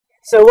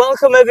So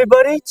welcome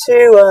everybody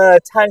to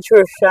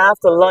Tantra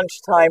Shaft, the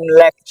lunchtime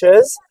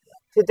lectures.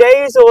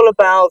 Today is all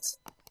about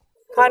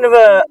kind of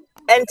a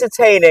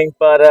entertaining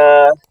but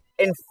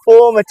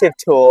informative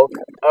talk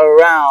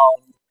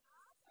around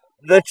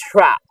the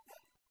trap.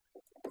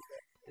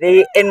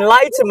 The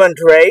Enlightenment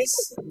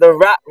race, the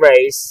rat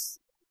race,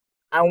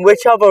 and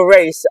which other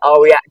race are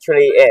we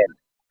actually in?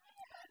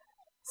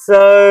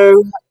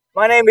 So,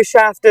 my name is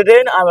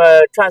Uddin. I'm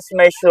a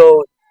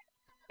transformational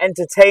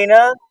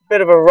entertainer,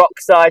 bit of a rock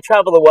star. I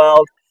travel the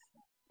world,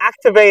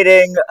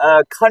 activating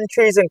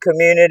countries and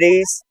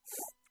communities.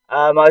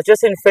 I was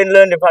just in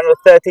Finland in front of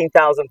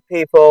 13,000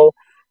 people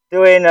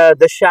doing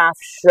the Shaft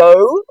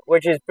show,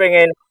 which is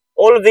bringing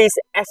all of these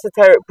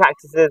esoteric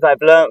practices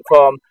I've learned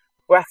from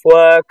breath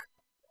work,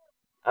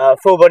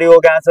 full body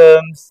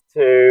orgasms,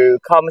 to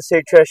Kama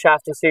Sutra,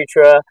 Shafta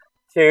Sutra,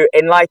 to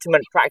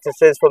Enlightenment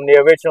practices from the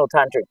original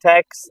Tantric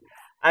texts,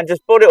 and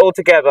just brought it all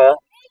together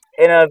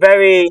in a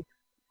very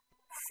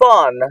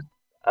fun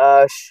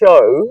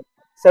show,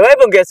 so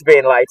everyone gets to be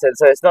enlightened,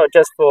 so it's not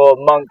just for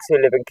monks who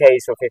live in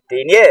caves for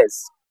 15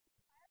 years.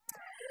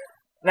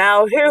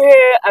 Now, who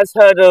here has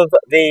heard of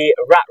the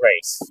rat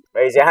race?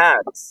 Raise your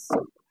hands.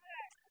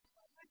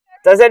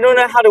 Does anyone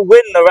know how to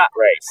win the rat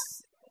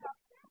race?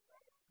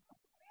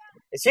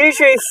 It's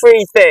usually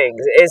three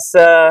things. It's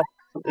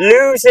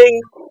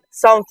losing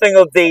something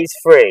of these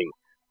three.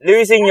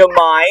 Losing your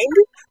mind,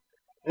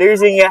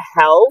 losing your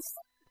health,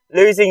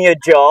 losing your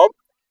job.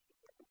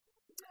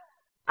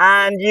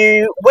 And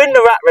you win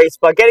the rat race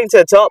by getting to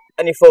the top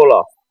and you fall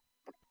off.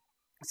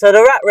 So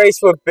the rat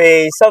race would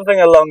be something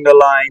along the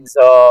lines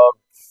of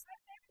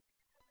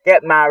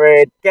get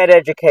married, get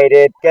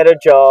educated, get a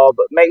job,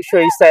 make sure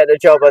you stay at the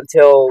job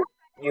until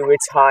you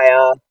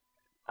retire,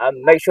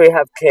 make sure you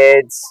have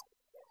kids,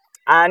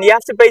 and you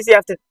have to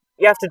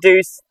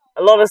do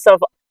a lot of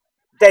stuff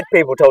dead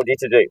people told you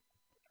to do,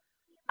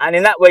 and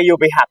in that way you'll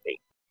be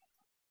happy.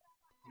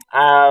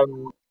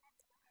 And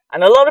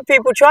a lot of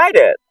people tried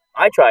it.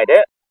 I tried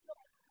it.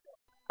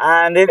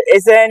 And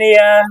is there any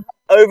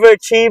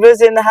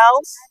overachievers in the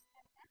house?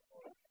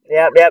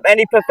 Yep.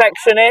 Any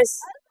perfectionists?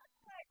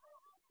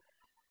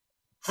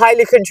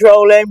 Highly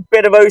controlling,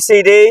 bit of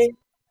OCD.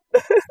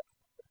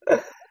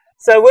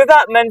 So with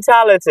that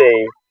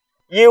mentality,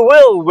 you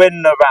will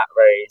win the rat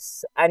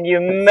race, and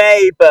you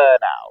may burn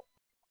out.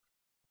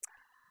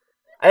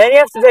 And then you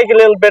have to take a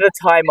little bit of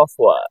time off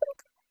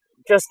work,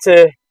 just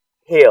to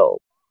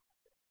heal.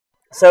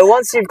 So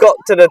once you've got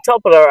to the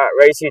top of the rat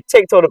race, you've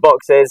ticked all the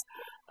boxes.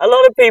 A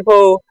lot of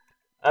people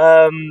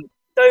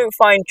don't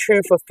find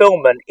true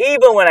fulfillment,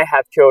 even when they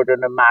have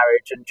children and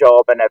marriage and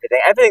job and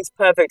everything. Everything's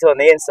perfect on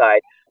the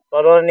inside,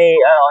 but on the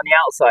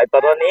outside.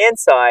 But on the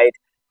inside,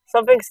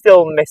 something's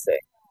still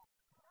missing.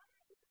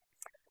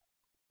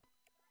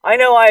 I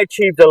know I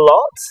achieved a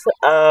lot.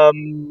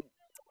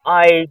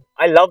 I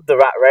loved the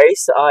rat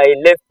race. I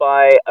lived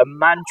by a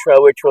mantra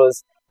which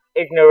was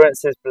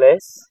ignorance is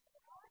bliss.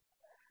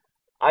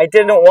 I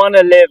didn't want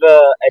to live a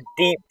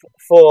deep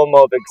form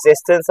of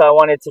existence. I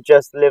wanted to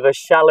just live a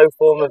shallow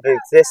form of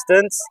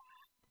existence,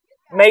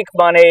 make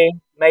money,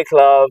 make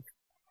love,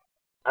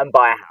 and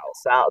buy a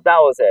house. That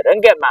was it.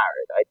 And get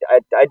married.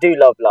 I do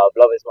love love.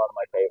 Love is one of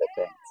my favorite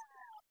things.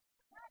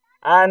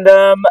 And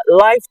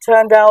life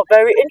turned out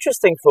very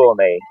interesting for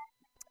me.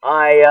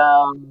 My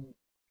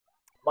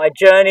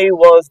journey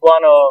was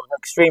one of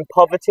extreme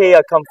poverty.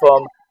 I come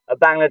from a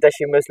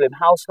Bangladeshi Muslim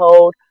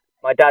household.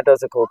 My dad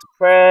does a call to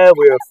prayer.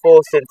 We were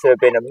forced into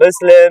being a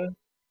Muslim.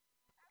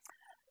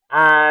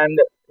 And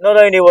not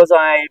only was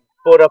I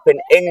brought up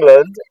in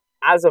England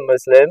as a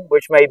Muslim,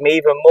 which made me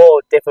even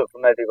more different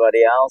from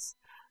everybody else,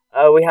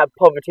 we had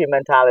poverty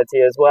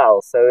mentality as well.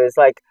 So it's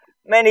like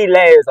many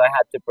layers I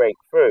had to break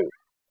through.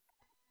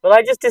 But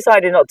I just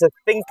decided not to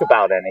think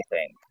about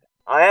anything.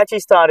 I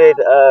actually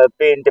started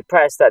being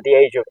depressed at the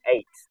age of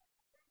 8.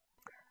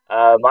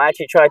 I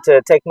actually tried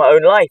to take my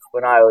own life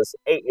when I was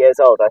 8 years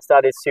old. I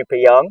started super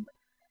young.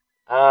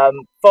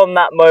 From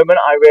that moment,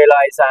 I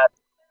realized that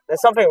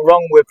there's something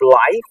wrong with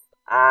life,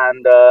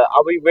 and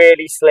are we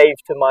really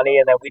slaves to money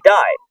and then we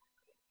die?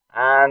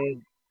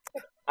 And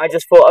I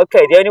just thought,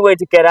 okay, the only way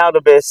to get out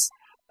of this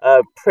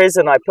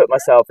prison I put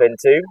myself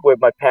into with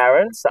my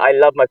parents. I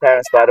love my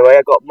parents, by the way.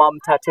 I got mum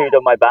tattooed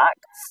on my back.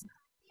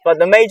 But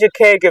the major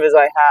caregivers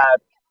I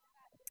had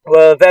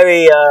were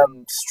very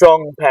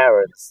strong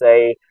parents.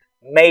 They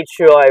made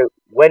sure I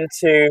went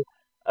to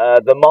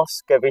the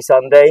mosque every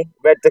Sunday,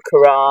 read the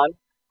Quran,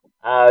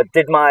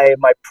 did my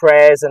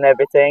prayers and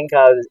everything.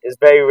 I was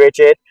very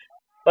rigid.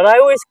 But I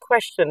always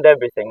questioned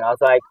everything. I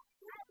was like,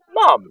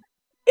 Mum,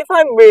 if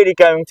I'm really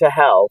going to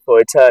hell for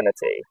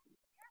eternity,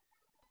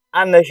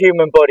 and the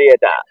human body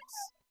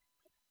adapts,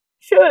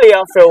 surely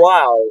after a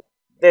while,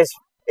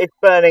 it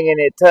burning in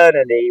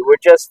eternity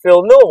would just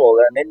feel normal,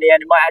 and in the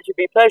end it might actually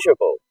be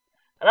pleasurable.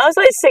 And I was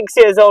like 6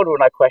 years old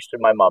when I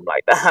questioned my mum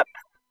like that.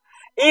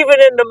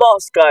 Even in the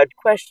mosque, I'd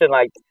question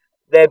like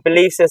their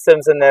belief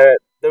systems and the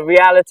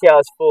reality I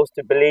was forced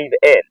to believe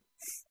in.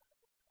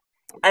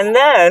 And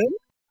then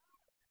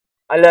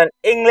I learned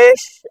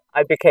English,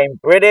 I became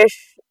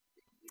British,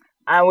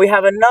 And we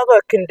have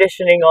another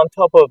conditioning on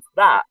top of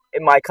that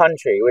in my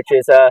country, which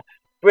is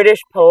British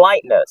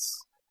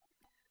politeness.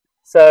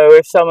 So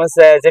if someone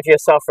says, if you're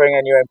suffering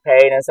and you're in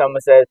pain, and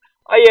someone says,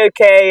 are you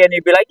okay? And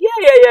you'd be like, yeah,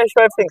 yeah, yeah,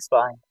 sure, everything's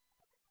fine.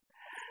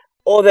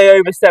 Or they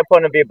overstep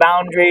one of your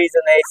boundaries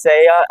and they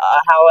say,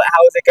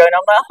 how is it going?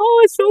 I'm like,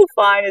 oh, it's all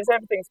fine,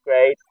 everything's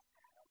great.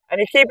 And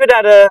you keep it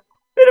at a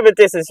bit of a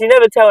distance. You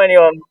never tell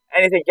anyone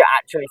anything you're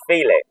actually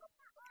feeling.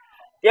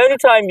 The only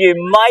time you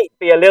might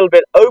be a little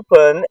bit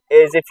open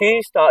is if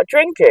you start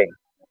drinking.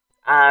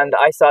 And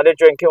I started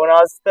drinking when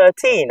I was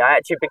 13. I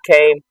actually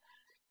became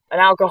an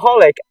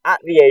alcoholic at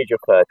the age of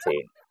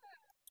 13.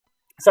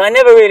 So I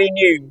never really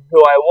knew who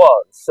I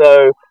was.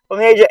 So from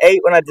the age of 8,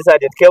 when I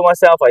decided to kill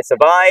myself, I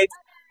survived.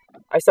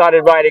 I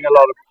started writing a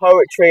lot of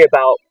poetry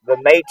about the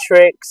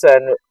Matrix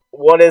and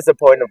what is the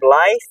point of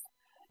life.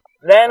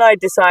 Then I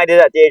decided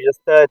at the age of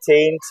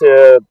 13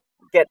 to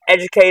get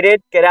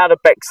educated, get out of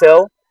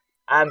Bexhill,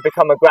 and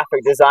become a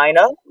graphic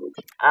designer.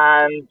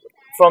 And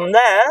from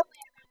there,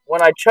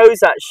 when I chose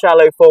that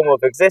shallow form of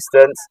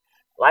existence,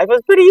 life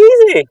was pretty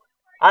easy.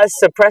 I was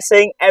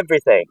suppressing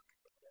everything.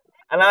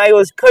 And I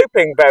was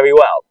coping very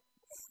well.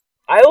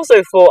 I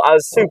also thought I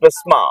was super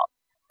smart.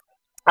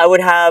 I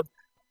would have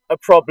a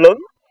problem,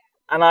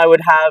 and I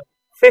would have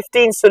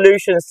 15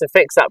 solutions to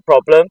fix that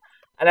problem,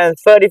 and then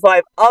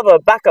 35 other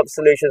backup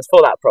solutions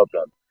for that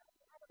problem.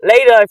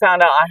 Later, I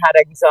found out I had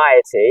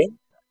anxiety,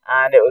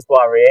 and it was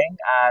worrying,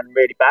 and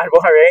really bad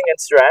worrying and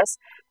stress.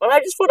 But I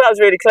just thought I was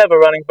really clever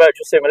running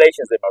virtual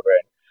simulations in my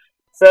brain.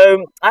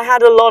 So I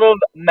had a lot of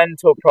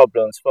mental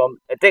problems, from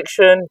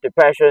addiction,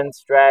 depression,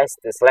 stress,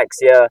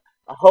 dyslexia,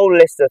 a whole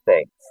list of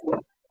things.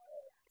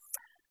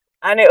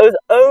 And it was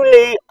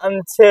only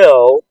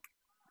until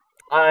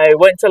I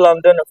went to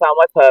London and found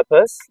my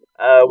purpose,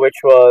 which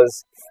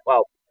was,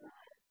 well,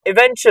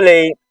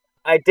 eventually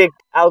I did,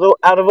 out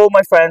of all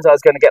my friends, I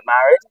was going to get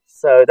married.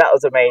 So that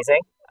was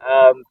amazing.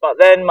 But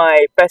then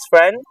my best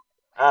friend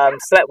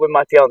slept with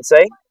my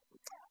fiance.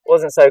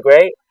 Wasn't so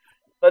great.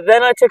 But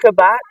then I took her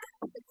back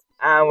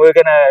and we were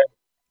going to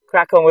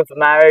crack on with the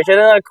marriage. And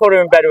then I caught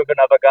her in bed with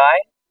another guy.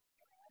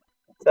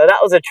 So that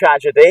was a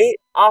tragedy.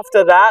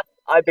 After that,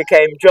 I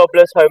became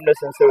jobless, homeless,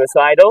 and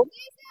suicidal.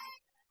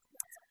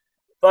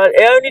 But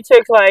it only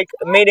took like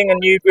meeting a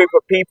new group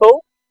of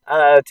people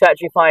to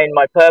actually find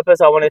my purpose.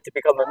 I wanted to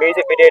become a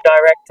music video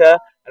director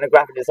and a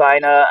graphic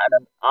designer and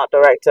an art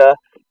director.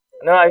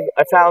 And then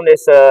I found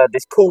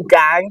this cool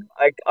gang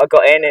I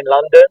got in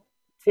London,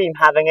 team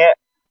having it.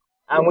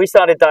 And we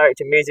started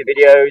directing music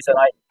videos, and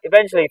I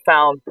eventually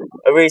found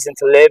a reason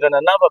to live and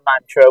another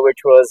mantra, which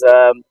was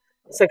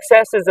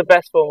success is the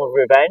best form of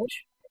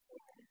revenge.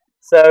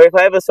 So if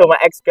I ever saw my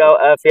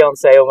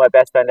ex-fiance or my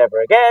best friend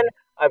ever again,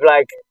 I'd be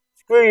like,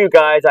 screw you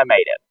guys, I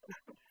made it.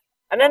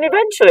 And then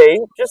eventually,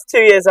 just 2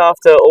 years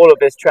after all of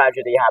this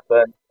tragedy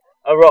happened,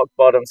 a rock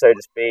bottom, so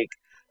to speak,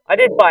 I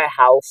did buy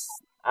a house,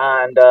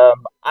 and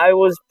I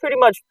was pretty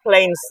much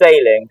plain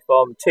sailing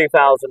from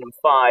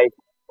 2005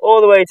 all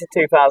the way to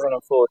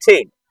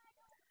 2014.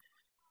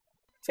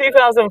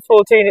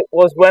 2014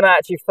 was when I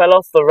actually fell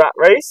off the rat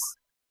race.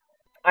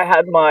 I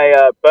had my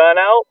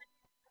burnout.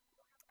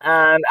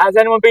 And has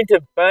anyone been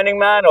to Burning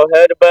Man or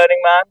heard of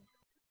Burning Man?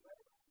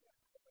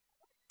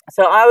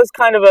 So I was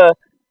kind of a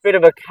bit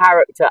of a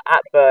character at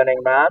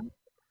Burning Man.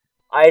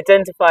 I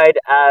identified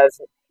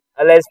as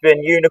a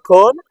lesbian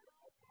unicorn.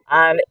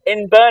 And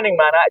in Burning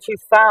Man, I actually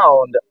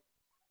found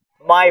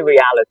my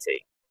reality.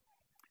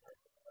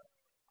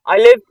 I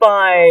live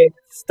by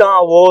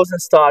Star Wars and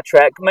Star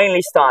Trek,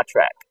 mainly Star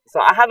Trek. So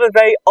I have a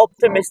very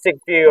optimistic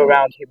view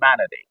around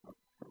humanity.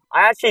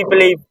 I actually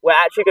believe we're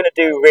actually going to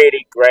do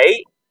really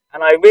great.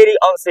 And I really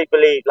honestly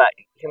believe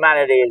like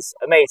humanity is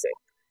amazing.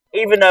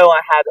 Even though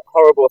I had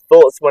horrible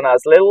thoughts when I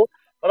was little,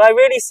 but I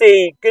really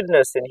see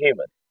goodness in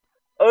humans.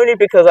 Only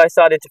because I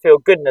started to feel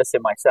goodness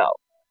in myself.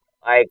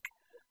 Like,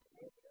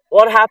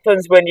 what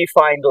happens when you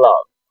find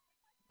love?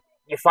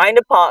 You find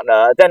a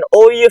partner, then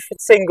all your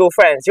single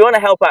friends, you want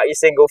to help out your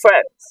single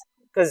friends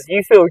because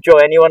you feel joy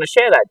and you want to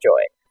share that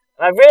joy.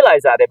 And I've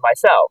realized that in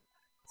myself.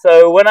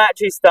 So when I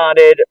actually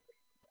started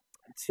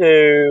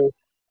to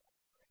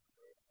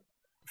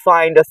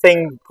find a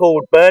thing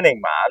called Burning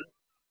Man,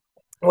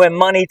 where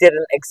money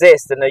didn't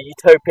exist and a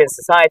utopian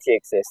society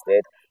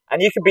existed,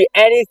 and you could be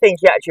anything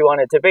you actually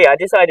wanted to be, I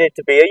decided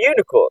to be a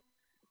unicorn.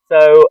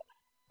 So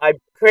I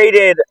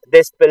created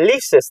this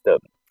belief system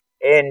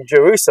in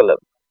Jerusalem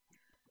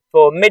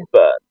for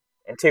mid-burn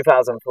in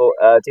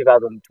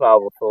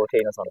 2012 or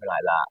 14 or something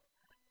like that.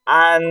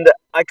 And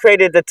I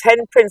created the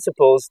 10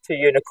 principles to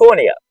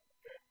unicornia.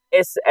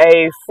 It's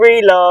a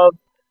free love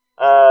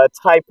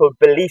type of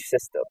belief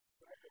system.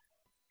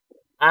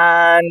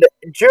 And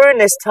during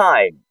this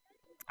time,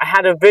 I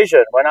had a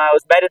vision when I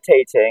was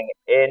meditating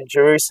in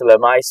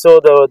Jerusalem. I saw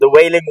the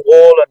Wailing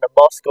Wall and the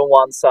mosque on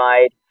one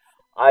side.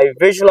 I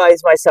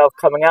visualized myself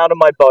coming out of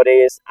my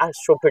body as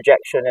astral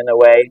projection in a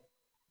way.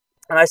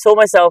 And I saw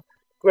myself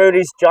grow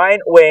these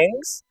giant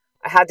wings.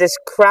 I had this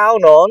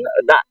crown on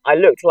that I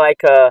looked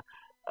like a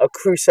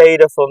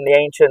crusader from the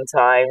ancient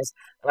times.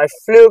 and I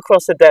flew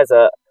across the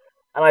desert,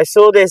 and I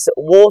saw this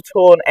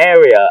war-torn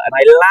area, and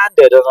I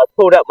landed, and I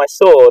pulled out my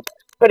sword,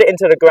 put it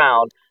into the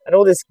ground, and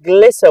all this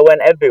glitter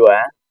went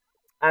everywhere,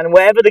 and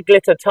wherever the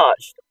glitter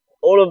touched,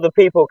 all of the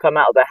people come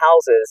out of their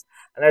houses,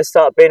 and they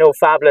start being all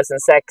fabulous and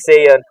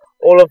sexy, and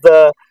all of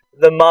the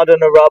mud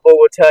and the rubble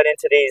would turn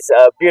into these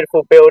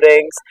beautiful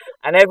buildings,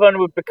 and everyone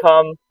would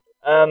become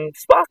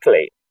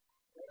sparkly.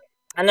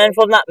 And then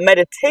from that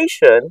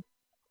meditation,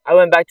 I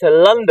went back to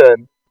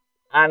London,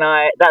 and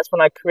that's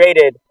when I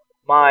created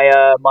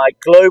my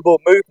global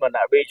movement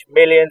that reached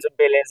millions and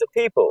billions of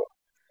people.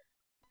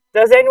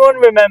 Does anyone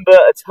remember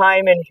a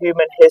time in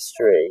human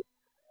history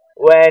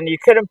when you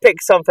couldn't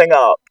pick something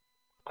up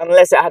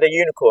unless it had a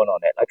unicorn on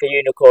it, like a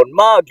unicorn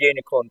mug,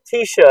 unicorn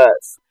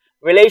t-shirts?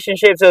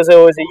 Relationships, there was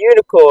always a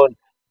unicorn.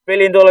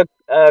 Billion-dollar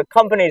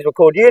companies were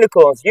called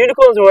unicorns.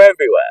 Unicorns were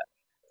everywhere.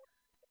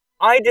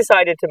 I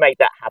decided to make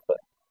that happen.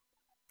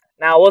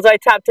 Now, was I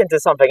tapped into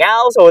something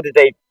else, or did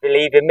they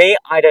believe in me?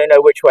 I don't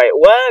know which way it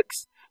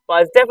works, but I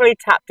was definitely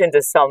tapped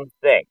into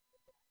something.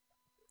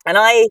 And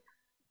I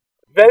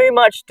very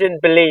much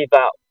didn't believe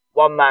that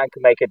one man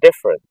could make a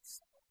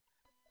difference.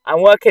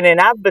 I'm working in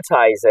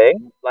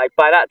advertising. Like,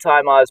 by that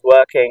time, I was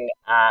working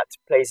at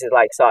places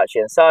like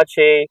Saatchi &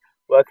 Saatchi,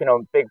 working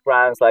on big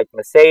brands like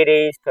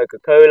Mercedes,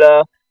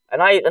 Coca-Cola,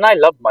 and I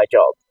loved my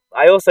job.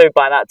 I also,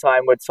 by that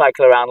time, would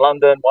cycle around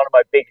London. One of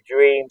my big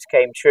dreams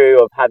came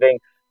true of having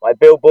my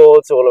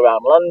billboards all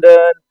around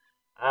London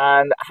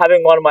and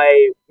having one of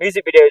my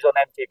music videos on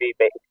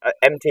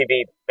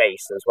MTV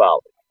Base as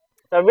well.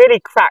 So I really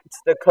cracked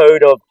the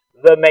code of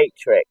the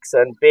Matrix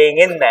and being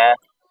in there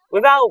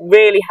without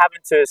really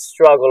having to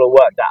struggle or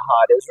work that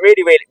hard. It was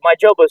really, my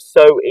job was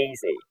so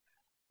easy.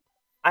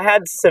 I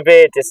had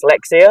severe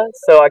dyslexia,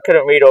 so I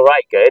couldn't read or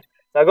write good.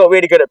 So I got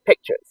really good at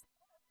pictures.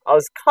 I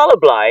was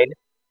colorblind,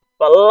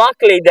 but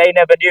luckily they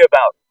never knew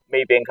about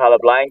me being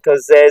colorblind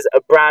because there's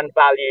a brand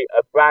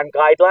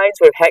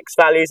guidelines with hex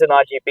values and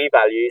RGB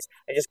values,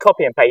 and just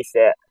copy and paste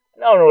it.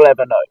 No one will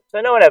ever know. So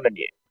no one ever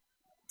knew.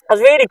 I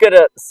was really good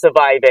at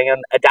surviving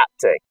and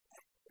adapting.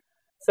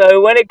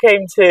 So when it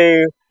came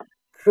to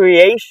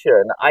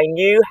creation, I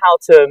knew how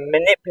to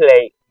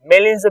manipulate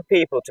millions of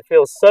people to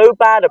feel so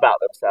bad about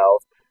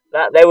themselves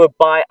that they would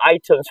buy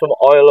items from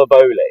Oil of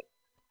Olay.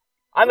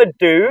 I'm a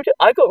dude.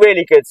 I got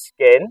really good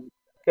skin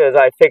because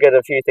I figured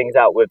a few things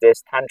out with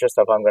this tantra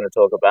stuff I'm going to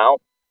talk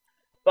about.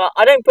 But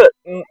I don't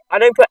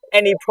put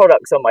any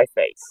products on my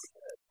face.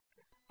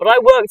 But I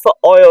work for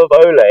Oil of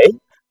Olay,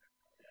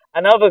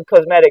 another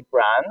cosmetic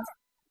brand,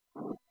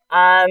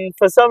 and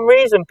for some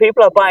reason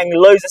people are buying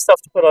loads of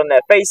stuff to put on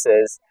their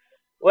faces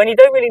when you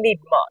don't really need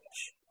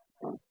much.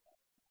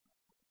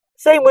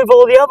 Same with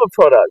all the other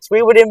products.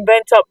 We would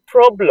invent up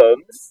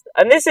problems,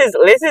 and this is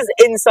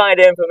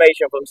insider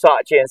information from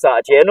Saatchi &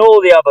 Saatchi and all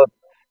the other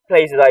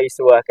places I used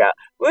to work at.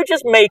 We would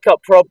just make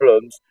up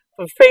problems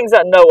for things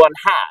that no one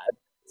had,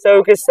 so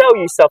we could sell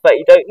you stuff that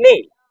you don't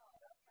need.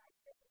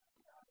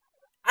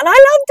 And I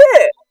loved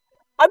it.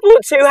 I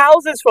bought 2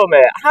 houses from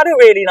it. I had a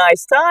really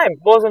nice time. It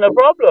wasn't a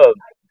problem.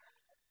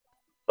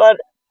 But,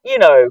 you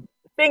know,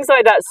 things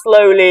like that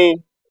slowly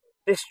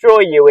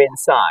destroy you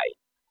inside.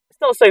 It's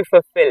not so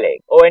fulfilling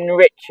or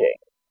enriching.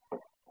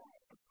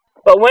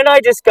 But when I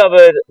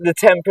discovered the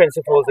 10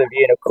 principles of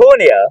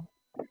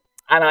unicornia,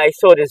 and I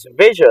saw this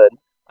vision,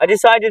 I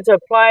decided to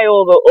apply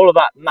all of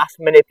that mass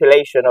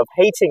manipulation of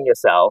hating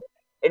yourself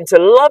into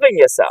loving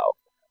yourself.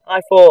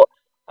 I thought,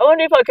 I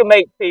wonder if I can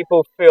make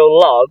people feel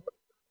love,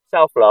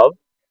 self-love,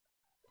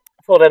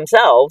 for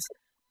themselves,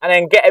 and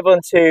then get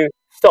everyone to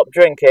stop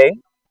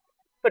drinking,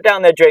 put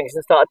down their drinks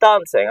and start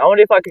dancing. I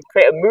wonder if I could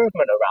create a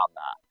movement around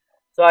that.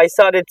 So I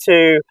started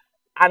to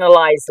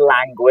analyze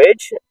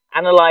language,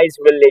 analyze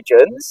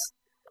religions,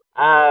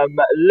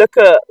 look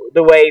at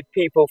the way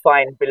people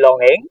find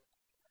belonging,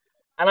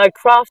 and I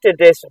crafted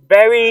this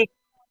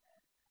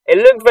it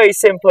looked very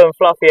simple and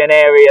fluffy and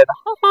airy and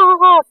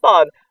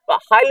fun, but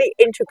highly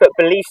intricate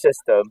belief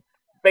system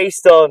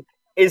based on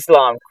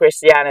Islam,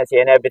 Christianity,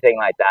 and everything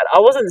like that. I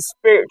wasn't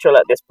spiritual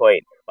at this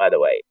point, by the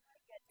way.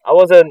 I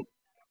wasn't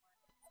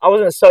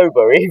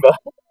sober either.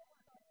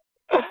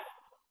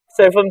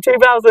 So from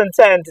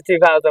 2010 to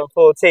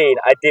 2014,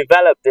 I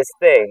developed this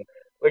thing,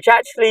 which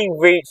actually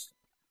reached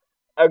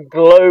a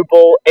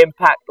global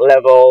impact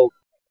level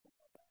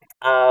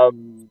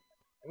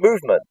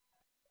movement.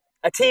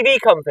 A TV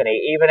company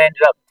even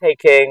ended up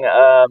taking,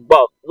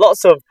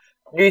 lots of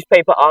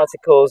newspaper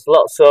articles,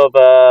 lots of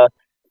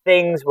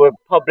things were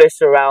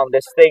published around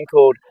this thing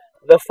called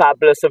the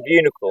Fabulous of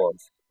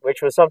Unicorns,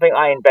 which was something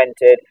I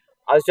invented.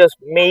 I was just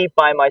me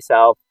by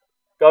myself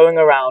going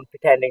around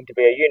pretending to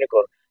be a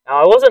unicorn.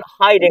 Now, I wasn't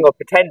hiding or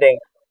pretending.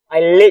 I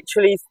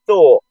literally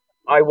thought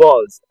I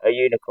was a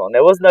unicorn.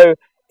 There was no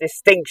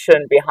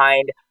distinction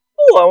behind,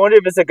 oh, I wonder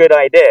if it's a good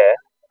idea.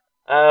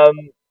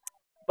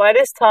 By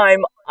this time,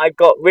 I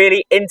got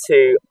really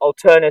into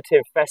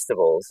alternative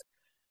festivals,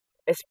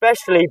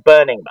 especially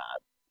Burning Man.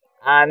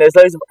 And there's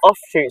loads of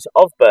offshoots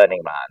of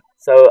Burning Man.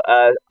 So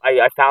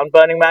I found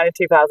Burning Man in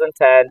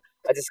 2010.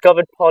 I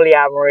discovered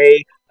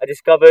polyamory. I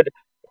discovered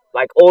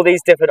like all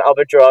these different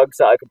other drugs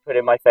that I could put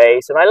in my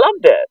face, and I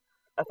loved it.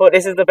 I thought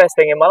this is the best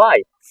thing in my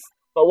life.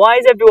 But why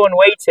is everyone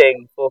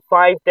waiting for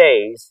 5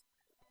 days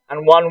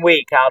and 1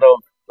 week out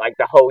of like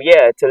the whole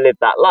year to live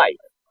that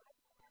life?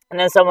 And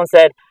then someone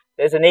said,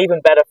 there's an even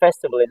better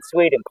festival in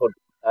Sweden called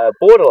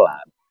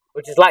Borderland,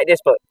 which is like this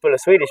but full of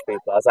Swedish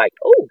people. I was like,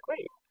 oh,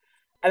 great.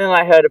 And then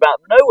I heard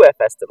about Nowhere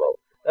Festival.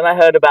 Then I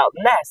heard about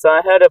Ness. And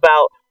I heard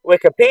about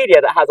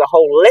Wikipedia that has a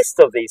whole list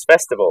of these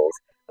festivals.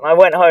 And I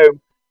went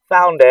home,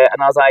 found it,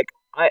 and I was like,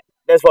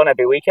 there's one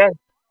every weekend.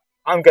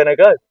 I'm going to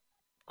go.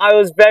 I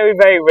was very,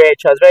 very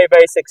rich. I was very,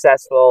 very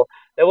successful.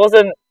 There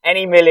wasn't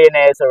any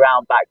millionaires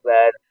around back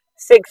then.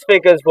 6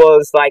 figures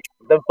was like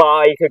the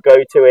bar you could go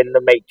to in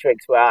the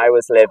Matrix where I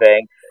was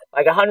living.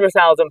 Like £100,000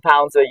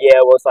 a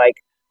year was like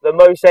the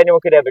most anyone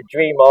could ever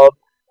dream of.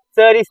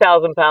 £30,000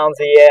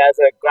 a year as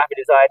a graphic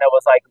designer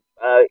was like,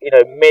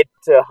 mid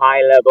to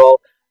high level.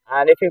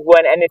 And if you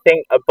went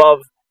anything above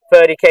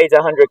 30k to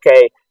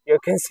 100k, you're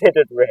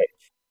considered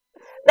rich.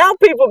 Now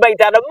people make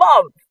that a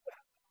month.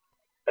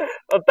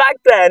 But back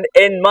then,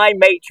 in my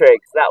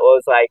matrix, that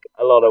was like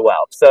a lot of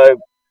wealth. So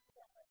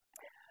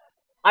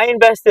I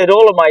invested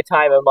all of my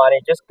time and money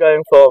just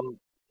going from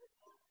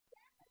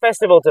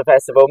festival to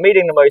festival,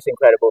 meeting the most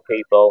incredible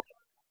people.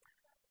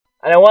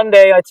 And then one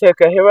day I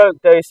took a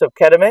heroic dose of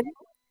ketamine,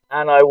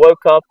 and I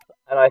woke up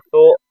and I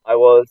thought I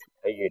was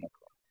a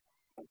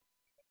unicorn.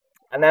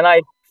 And then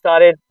I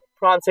started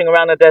prancing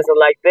around the desert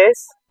like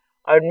this.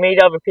 I would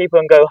meet other people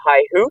and go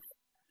hi hoo.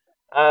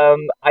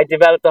 I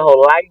developed a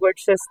whole language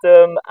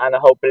system and a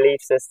whole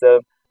belief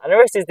system, and the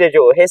rest is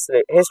digital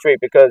history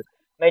because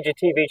major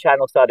TV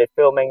channels started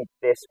filming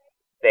this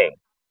thing.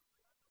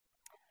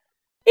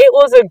 It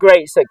was a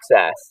great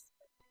success.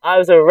 I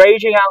was a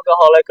raging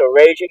alcoholic, a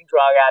raging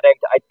drug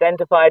addict,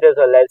 identified as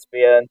a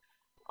lesbian.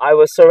 I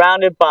was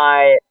surrounded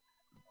by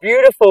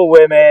beautiful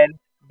women,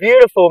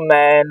 beautiful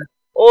men.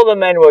 All the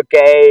men were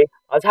gay.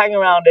 I was hanging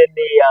around in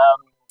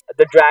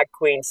the drag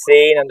queen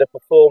scene and the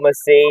performer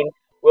scene.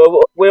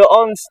 We were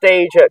on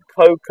stage at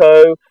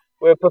Coco.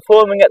 We were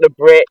performing at the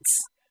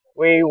Brits.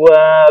 We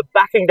were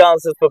backing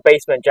dancers for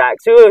Basement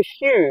Jacks. We were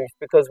huge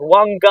because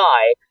one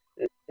guy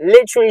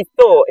literally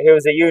thought he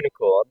was a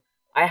unicorn.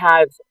 I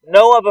had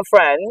no other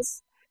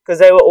friends because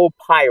they were all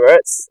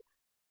pirates.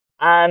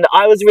 And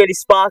I was really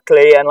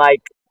sparkly and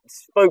like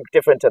spoke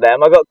different to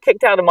them. I got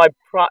kicked out of my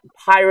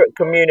pirate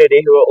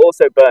community who were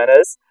also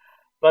burners.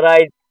 But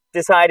I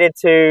decided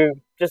to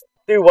just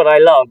do what I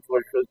loved,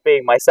 which was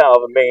being myself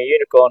and being a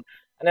unicorn.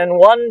 And then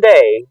one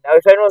day, now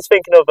if anyone's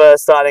thinking of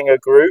starting a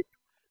group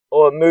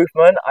or a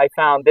movement, I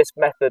found this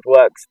method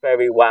works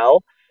very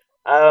well.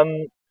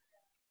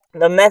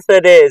 The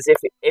method is,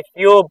 if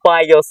you're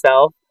by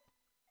yourself,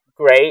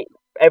 great,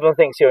 everyone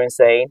thinks you're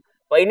insane,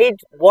 but you need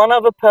one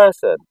other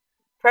person,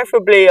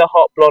 preferably a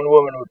hot blonde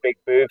woman with big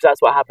boobs.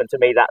 That's what happened to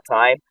me that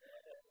time.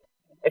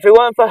 If it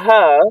weren't for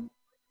her,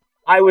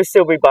 I would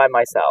still be by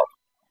myself.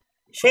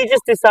 She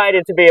just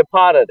decided to be a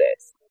part of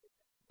this.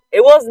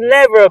 It was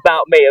never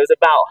about me, it was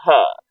about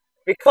her.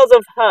 Because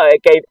of her,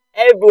 it gave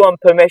everyone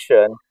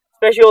permission,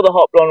 especially all the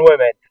hot blonde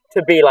women,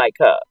 to be like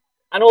her.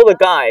 And all the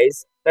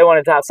guys, they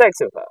wanted to have sex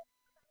with her.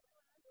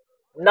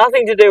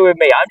 Nothing to do with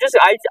me. I'm just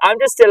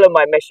still on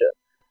my mission.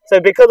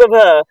 So because of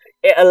her,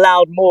 it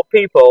allowed more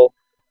people,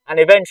 and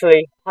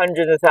eventually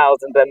hundreds of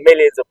thousands and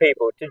millions of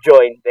people to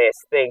join this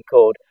thing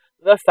called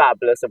the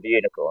Fabulous of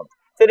Unicorns.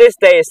 To this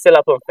day, it's still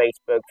up on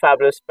Facebook.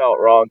 Fabulous spelt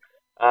wrong.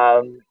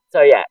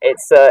 So yeah,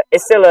 it's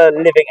still a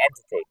living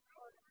entity.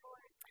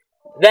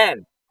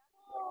 Then,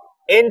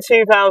 in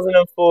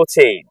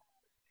 2014,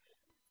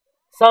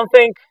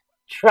 something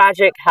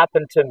tragic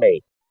happened to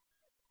me.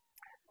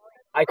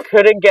 I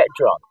couldn't get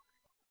drunk.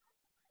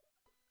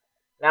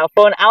 Now,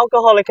 for an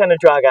alcoholic and a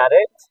drug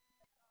addict,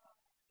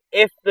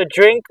 if the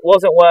drink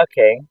wasn't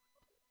working,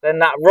 then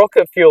that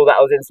rocket fuel that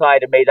was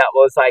inside of me, that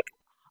was like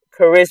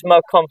charisma,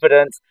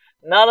 confidence,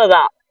 none of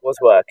that was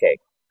working.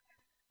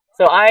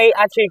 So I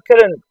actually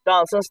couldn't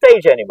dance on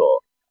stage anymore.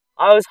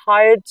 I was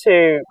hired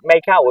to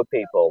make out with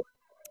people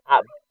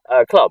at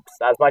clubs.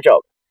 That was my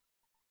job.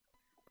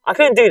 I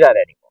couldn't do that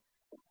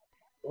anymore.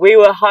 We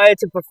were hired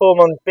to perform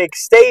on big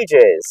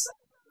stages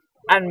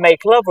and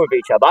make love with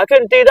each other. I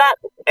couldn't do that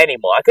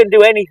anymore. I couldn't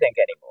do anything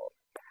anymore.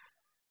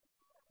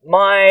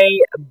 My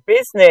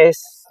business,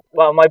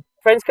 well, my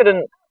friends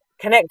couldn't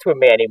connect with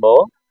me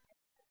anymore.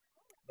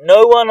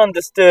 No one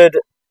understood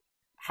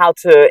how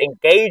to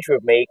engage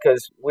with me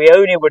because we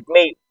only would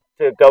meet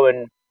to go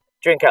and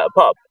drink at a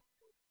pub.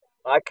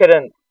 I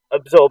couldn't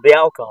absorb the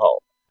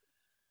alcohol.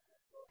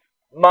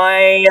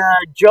 My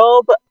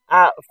job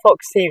at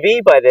Fox TV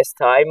by this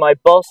time, my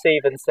boss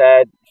even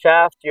said,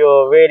 Shaft,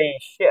 you're really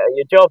shit at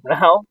your job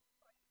now.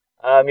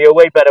 You're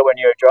way better when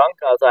you're drunk.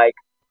 I was like,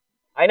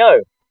 I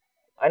know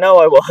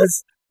I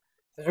was.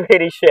 It's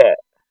really shit.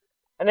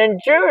 And then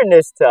during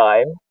this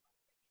time,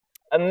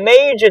 a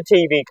major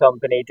TV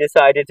company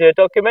decided to do a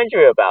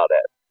documentary about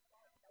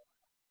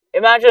it.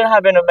 Imagine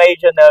having a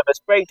major nervous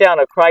breakdown,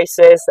 a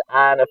crisis,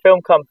 and a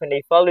film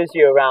company follows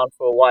you around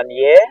for 1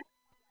 year,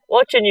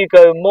 watching you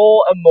go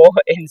more and more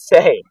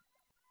insane.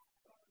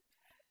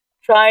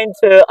 trying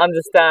to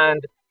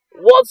understand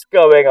what's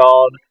going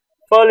on,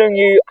 following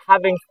you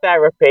having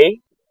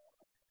therapy,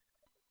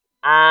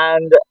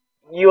 and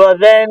you are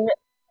then,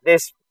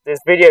 this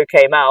video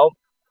came out,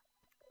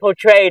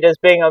 portrayed as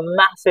being a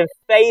massive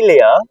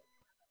failure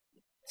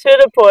to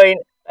the point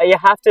that you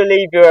have to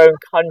leave your own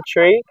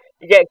country,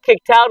 you get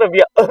kicked out of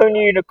your own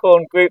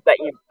unicorn group that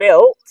you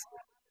built.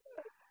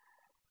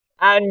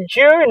 And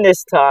during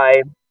this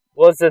time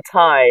was the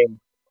time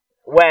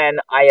when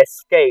I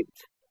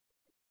escaped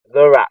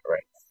the rat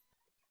race.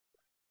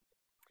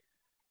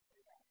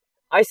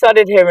 I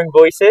started hearing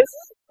voices,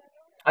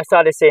 I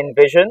started seeing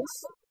visions,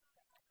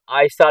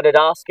 I started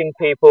asking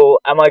people,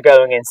 am I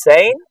going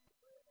insane?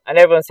 And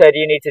everyone said,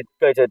 you need to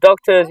go to the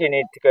doctors, you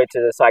need to go to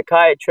the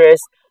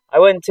psychiatrist. I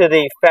went to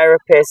the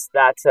therapist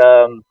that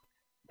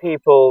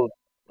people,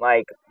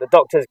 like the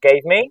doctors,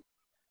 gave me.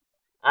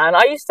 And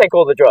I used to take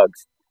all the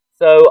drugs.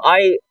 So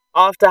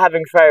after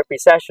having therapy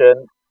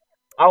session,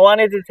 I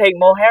wanted to take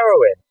more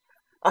heroin.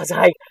 I was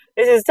like,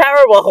 this is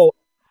terrible.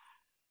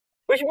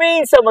 Which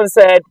means someone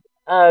said,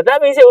 that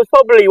means it was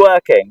probably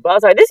working. But I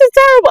was like, this is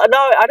terrible.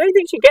 No, I don't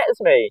think she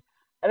gets me.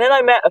 And then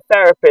I met a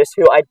therapist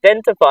who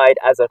identified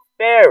as a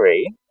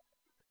fairy.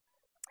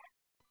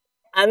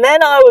 And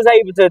then I was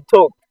able to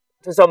talk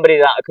to somebody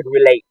that I could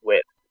relate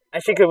with.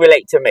 And she could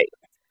relate to me.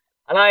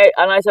 And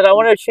I said, I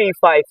want to achieve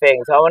 5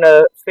 things. I want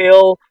to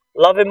feel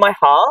love in my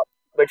heart,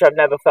 which I've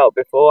never felt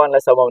before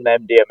unless I'm on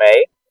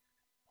MDMA.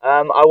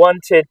 I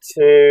wanted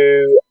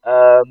to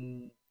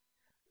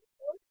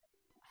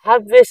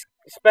have this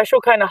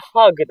special kind of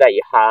hug that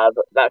you have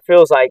that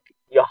feels like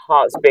your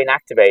heart's being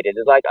activated.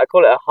 It's like, I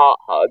call it a heart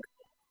hug,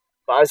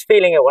 but I was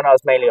feeling it when I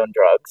was mainly on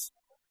drugs.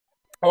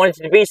 I wanted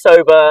to be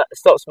sober,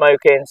 stop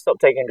smoking, stop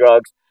taking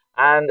drugs,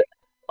 and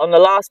on the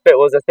last bit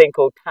was a thing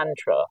called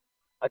tantra.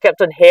 I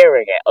kept on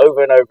hearing it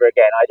over and over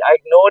again. I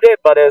ignored it,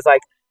 but it was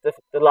like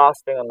the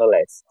last thing on the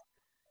list.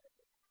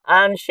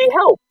 And she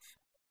helped.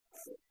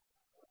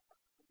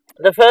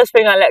 The first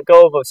thing I let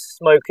go of was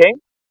smoking.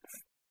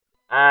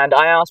 And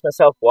I asked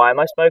myself, why am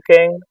I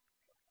smoking?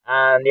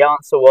 And the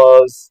answer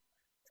was,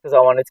 because I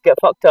wanted to get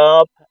fucked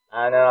up.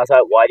 And then I was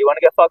like, why do you want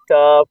to get fucked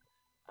up?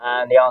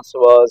 And the answer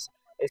was,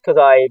 it's because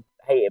I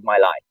hated my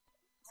life.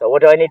 So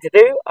what do I need to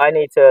do? I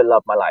need to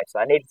love my life. So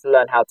I needed to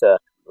learn how to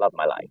love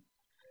my life.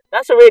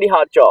 That's a really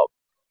hard job.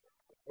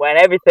 When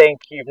everything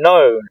you've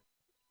known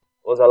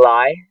was a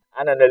lie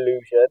and an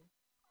illusion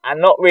and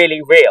not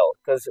really real.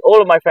 Because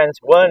all of my friends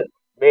weren't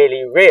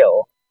really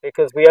real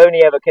because we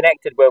only ever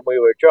connected when we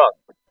were drunk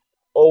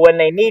or when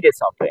they needed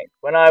something.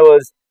 When I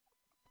was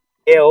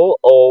ill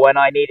or when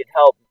I needed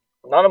help,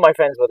 none of my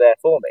friends were there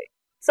for me.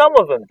 Some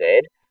of them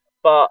did,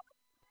 but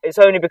it's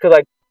only because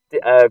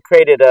I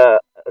created a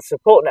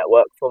support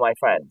network for my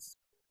friends.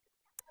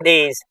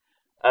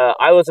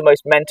 I was the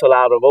most mental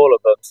out of all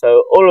of them,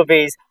 so all of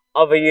these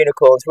other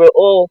unicorns were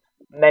all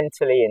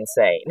mentally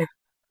insane.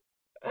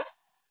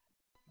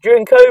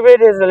 During COVID,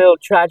 there's a little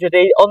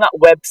tragedy. On that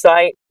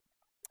website,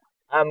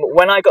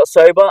 when I got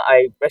sober,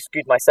 I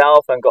rescued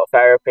myself and got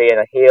therapy and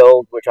I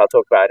healed, which I'll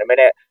talk about in a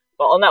minute.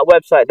 But on that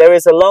website, there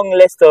is a long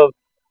list of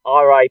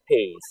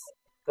RIPs,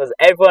 because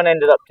everyone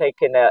ended up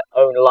taking their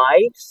own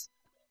lives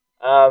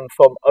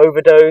from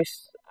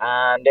overdose,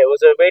 and it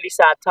was a really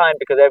sad time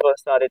because everyone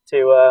started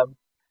to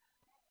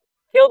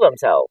kill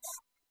themselves,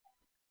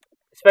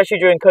 especially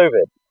during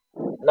COVID.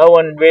 No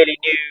one really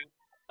knew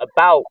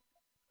about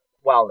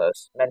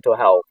wellness, mental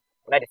health,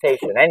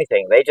 meditation,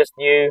 anything. They just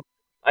knew,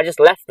 I just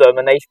left them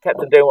and they kept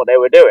on doing what they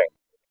were doing.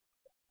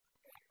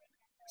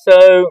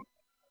 So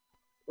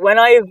when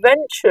I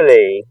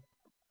eventually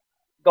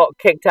got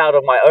kicked out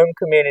of my own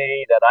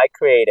community that I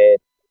created,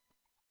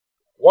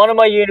 one of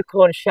my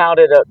unicorns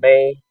shouted at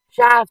me,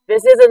 Shaft,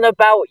 this isn't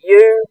about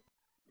you.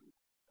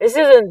 This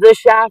isn't the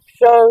Shaft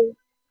show.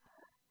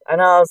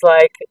 And I was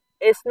like,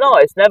 it's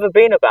not. It's never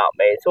been about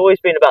me. It's always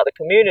been about the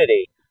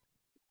community.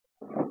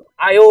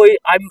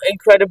 I'm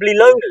incredibly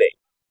lonely.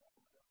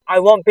 I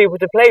want people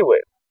to play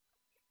with.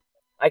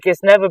 Like,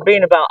 it's never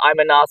been about I'm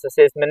a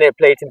narcissist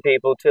manipulating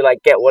people to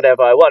like get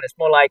whatever I want. It's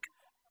more like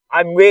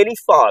I'm really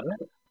fun.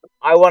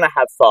 I want to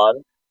have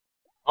fun.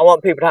 I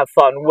want people to have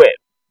fun with.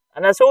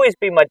 And that's always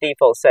been my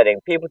default setting,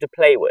 people to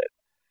play with.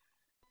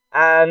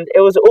 And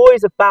it was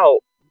always about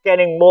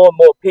getting more and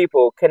more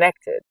people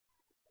connected.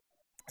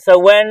 So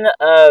when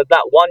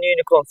that one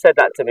unicorn said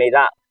that to me,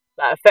 that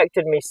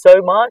affected me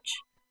so much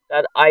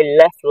that I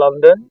left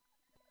London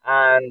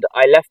and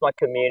I left my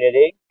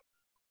community.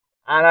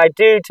 And I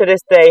do to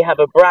this day have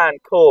a brand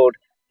called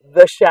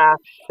The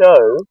Shaft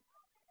Show,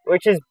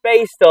 which is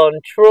based on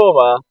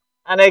trauma.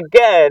 And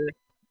again,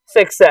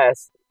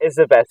 success is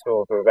the best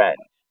form of revenge.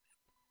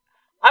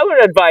 I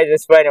wouldn't advise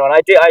this for anyone. I'm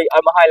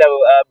a high level,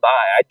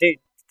 I do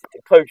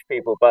coach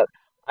people, but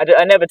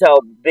I never tell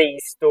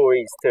these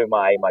stories to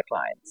my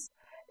clients.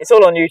 It's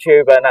all on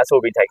YouTube and that's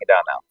all been taken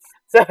down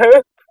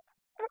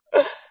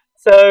now.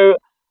 So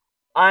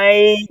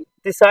I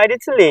decided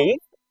to leave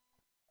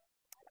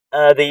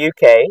the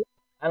UK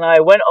and I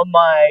went on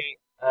my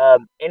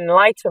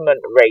Enlightenment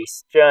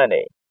race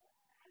journey.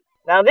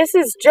 Now this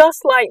is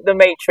just like the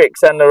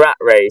Matrix and the rat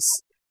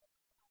race,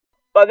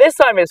 but this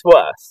time it's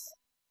worse.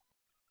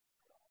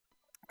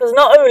 Because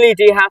not only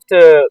do you have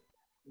to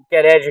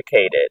get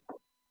educated,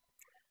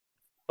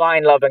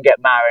 find love and get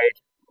married,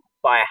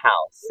 buy a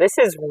house. This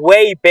is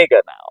way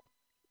bigger now.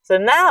 So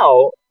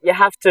now you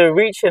have to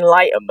reach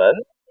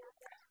enlightenment.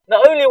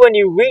 Not only when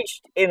you reach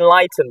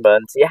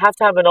enlightenment, you have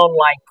to have an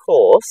online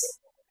course,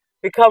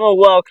 become a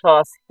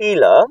world-class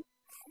healer.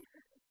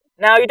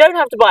 Now you don't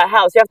have to buy a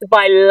house, you have to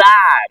buy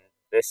land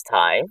this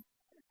time.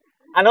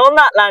 And on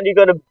that land you've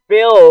got to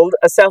build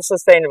a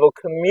self-sustainable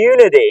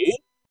community.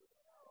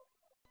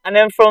 And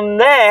then from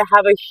there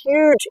have a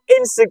huge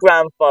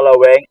Instagram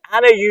following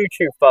and a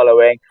YouTube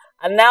following.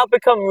 And now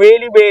become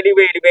really, really,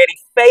 really, really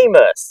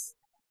famous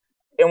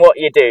in what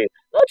you do.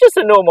 Not just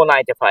a normal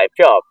 9-to-5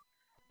 job.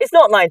 It's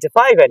not 9 to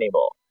 5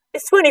 anymore.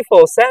 It's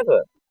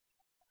 24/7.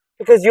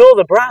 Because you're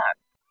the brand.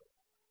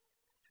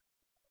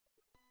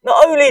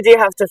 Not only do you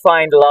have to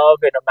find love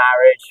in a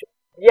marriage,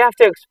 you have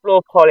to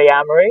explore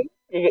polyamory.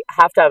 You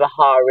have to have a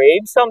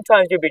harem.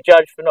 Sometimes you'll be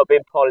judged for not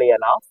being poly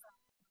enough.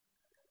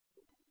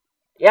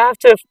 You have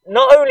to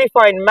not only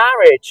find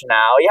marriage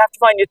now, you have to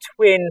find your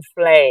twin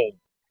flame.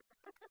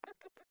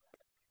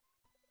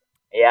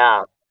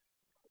 Yeah.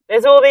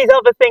 There's all these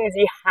other things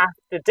you have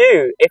to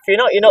do. If you're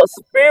not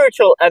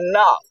spiritual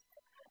enough.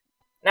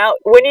 Now,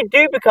 when you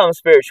do become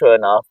spiritual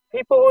enough,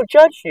 people will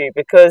judge you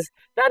because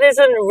that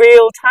isn't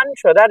real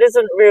tantra. That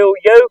isn't real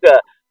yoga.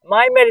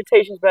 My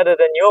meditation's better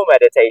than your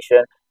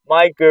meditation.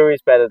 My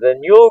guru's better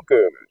than your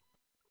guru.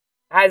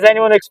 Has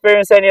anyone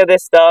experienced any of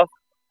this stuff?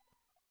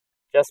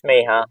 Just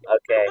me, huh?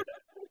 Okay.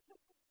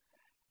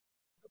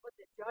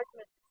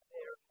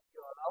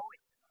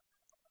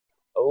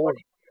 Oh,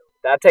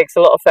 that takes a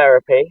lot of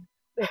therapy.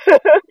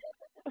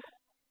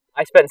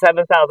 I spent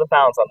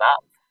 £7,000 on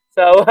that.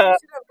 So,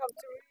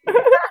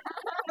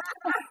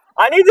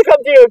 I need to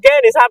come to you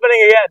again. It's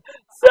happening again.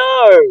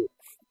 So,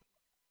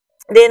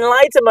 the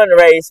Enlightenment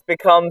race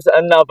becomes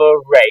another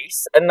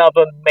race,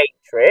 another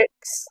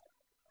matrix.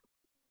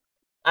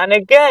 And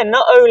again,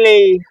 not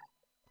only,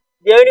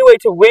 the only way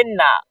to win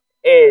that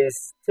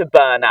is to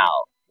burn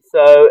out.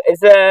 So,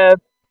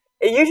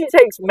 it usually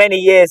takes many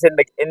years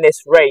in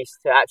this race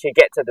to actually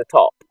get to the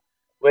top.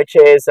 Which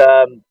is,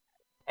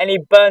 any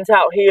burnt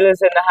out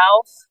healers in the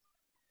house?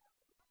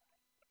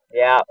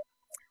 Yeah.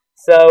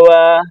 So,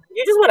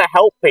 you just want to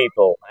help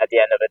people at the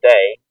end of the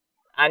day.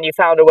 And you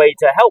found a way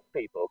to help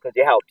people because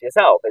you helped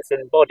yourself. It's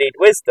embodied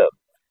wisdom.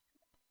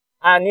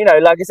 And, you know,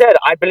 like I said,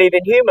 I believe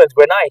in humans.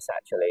 We're nice,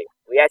 actually.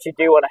 We actually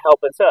do want to help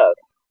and serve.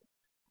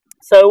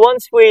 So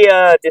once we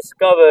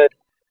discovered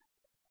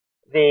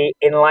the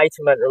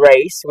Enlightenment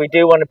race, we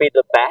do want to be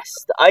the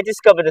best. I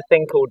discovered a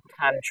thing called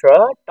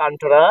Tantra.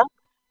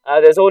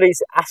 There's all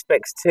these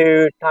aspects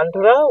to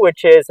Tantra,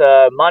 which is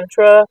a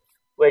mantra,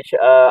 which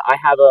I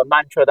have a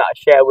mantra that I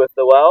share with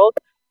the world.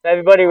 So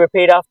everybody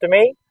repeat after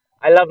me.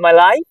 I love my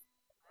life.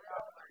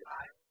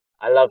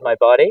 I love my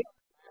body.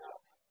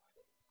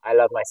 I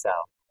love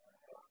myself.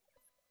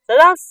 So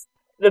that's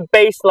the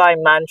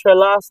baseline mantra.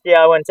 Last year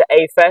I went to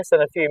A-Fest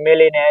and a few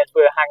millionaires,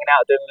 we were hanging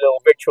out doing a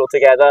little ritual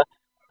together.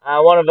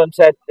 One of them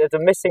said there's a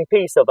missing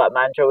piece of that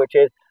mantra, which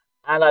is,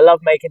 and I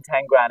love making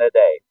 10 grand a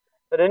day.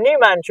 So the new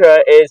mantra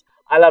is,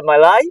 I love my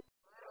life,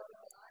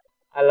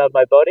 I love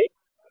my body,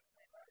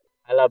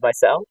 I love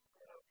myself,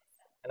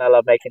 and I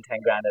love making 10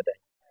 grand a day.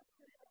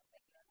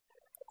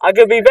 I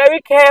could be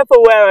very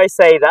careful where I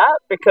say that,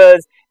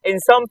 because in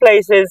some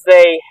places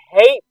they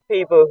hate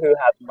people who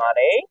have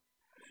money,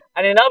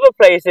 and in other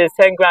places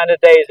 10 grand a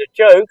day is a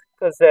joke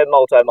because they're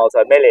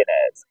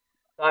multi-millionaires.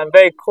 So I'm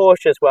very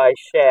cautious where I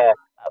share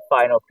a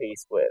final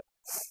piece with.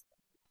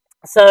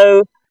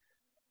 So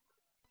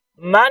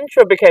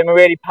mantra became a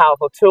really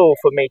powerful tool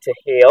for me to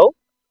heal.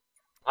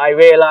 I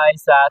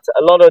realized that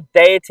a lot of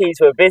deities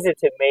were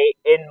visiting me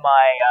in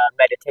my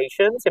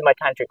meditations, in my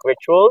tantric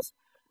rituals.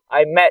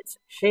 I met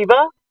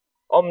Shiva,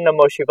 Om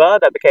Namo Shiva,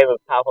 that became a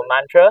powerful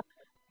mantra.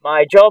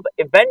 My job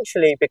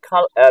eventually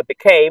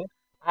became,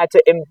 I had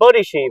to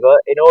embody Shiva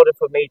in order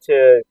for me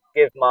to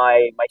give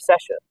my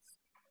sessions.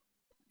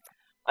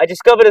 I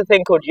discovered a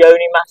thing called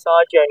yoni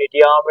massage, yoni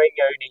dhyarming,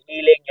 yoni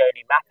healing,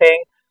 yoni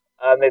mapping.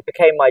 It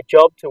became my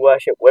job to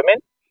worship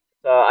women.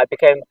 So I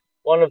became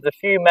one of the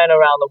few men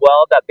around the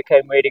world that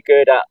became really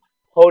good at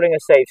holding a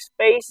safe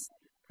space,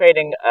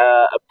 creating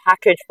a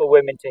package for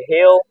women to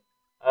heal.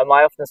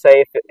 I often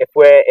say if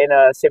we're in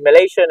a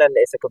simulation and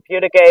it's a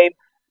computer game,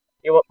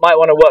 you might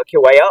want to work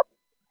your way up.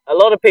 A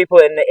lot of people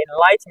in the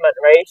Enlightenment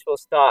race will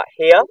start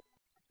here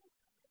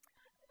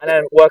and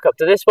then work up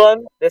to this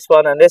one,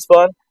 and this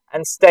one,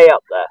 and stay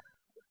up there.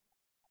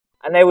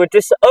 And they would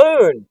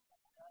disown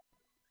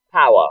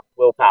power,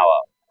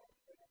 willpower,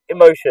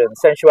 emotion,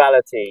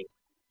 sensuality,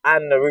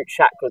 and the root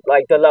chakras,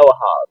 like the lower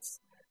hearts.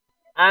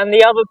 And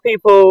the other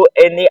people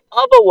in the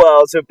other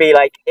worlds would be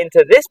like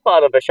into this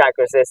part of the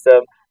chakra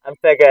system and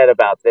forget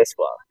about this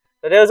one.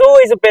 So there was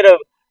always a bit of,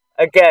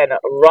 again,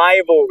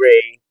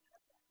 rivalry,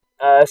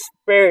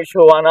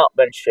 spiritual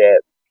one-upmanship,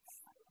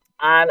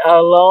 and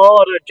a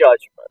lot of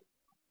judgment.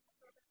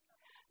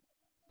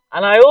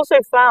 And I also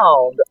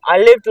found I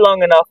lived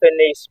long enough in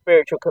these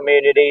spiritual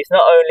communities.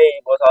 Not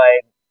only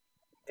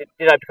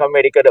did I become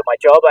really good at my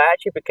job,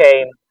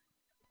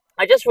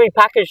 I just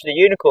repackaged the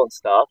unicorn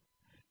stuff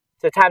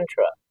to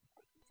Tantra.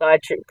 So I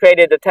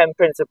created the 10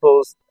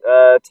 principles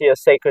to your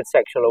sacred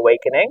sexual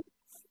awakening.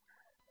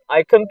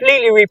 I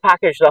completely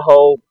repackaged the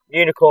whole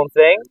unicorn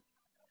thing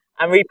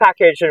and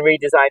repackaged and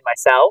redesigned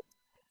myself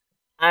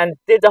and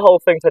did the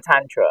whole thing for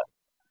Tantra.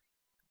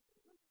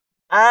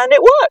 And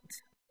it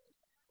worked.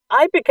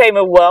 I became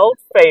a world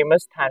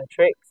famous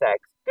tantric sex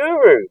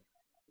guru.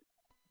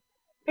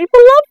 People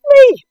loved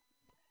me.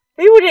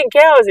 People didn't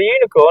care I was a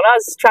unicorn. I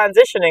was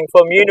transitioning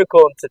from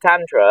unicorn to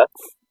Tantra,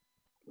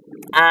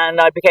 and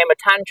I became a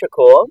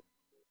Tantricorn.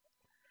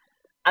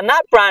 And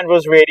that brand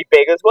was really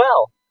big as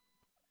well.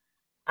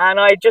 And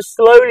I just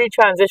slowly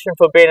transitioned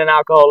from being an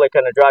alcoholic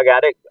and a drug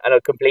addict and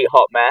a complete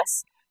hot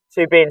mess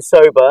to being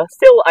sober,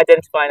 still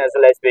identifying as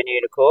a lesbian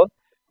unicorn.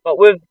 But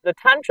with the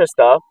Tantra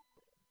stuff,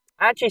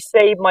 I actually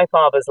saved my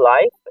father's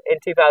life. In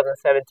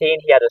 2017,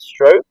 he had a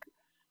stroke.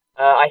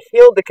 I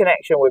healed the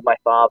connection with my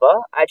father.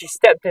 I actually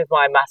stepped into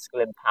my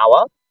masculine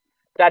power.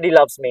 Daddy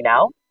loves me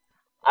now.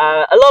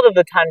 A lot of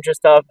the Tantra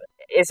stuff,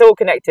 it's all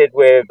connected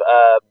with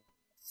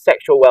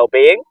sexual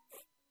well-being.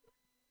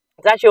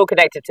 It's actually all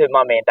connected to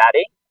mummy and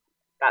daddy.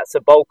 That's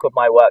the bulk of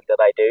my work that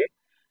I do.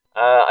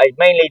 I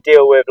mainly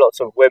deal with lots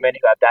of women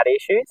who have daddy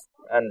issues,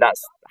 and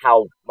that's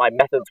how my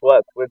methods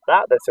work with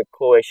that. That's a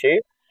core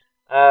issue.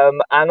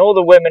 And all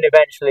the women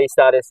eventually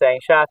started saying,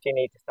 Shaft, you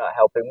need to start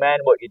helping men.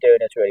 What you're doing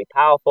is really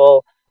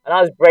powerful. And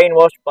I was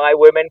brainwashed by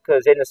women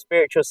because in the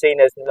spiritual scene,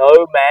 there's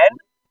no men.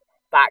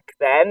 Back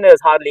then,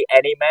 there's hardly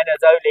any men.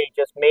 There's only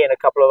just me and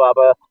a couple of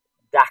other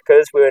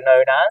dackers we were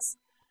known as.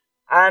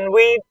 And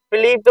we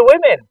believed the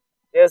women.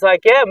 It was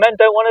like, yeah, men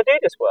don't want to do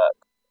this work.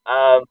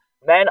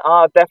 Men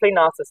are definitely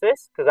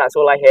narcissists, because that's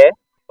all I hear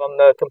from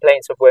the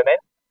complaints of women.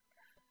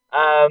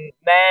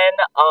 Men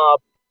are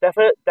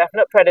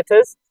definite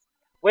predators.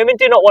 Women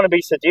do not want to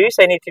be seduced.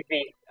 They need to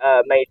be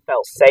made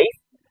felt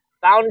safe.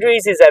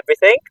 Boundaries is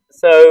everything.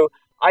 So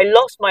I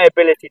lost my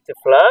ability to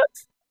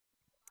flirt.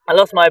 I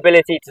lost my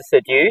ability to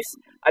seduce.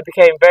 I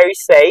became very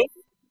safe.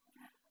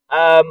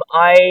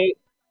 I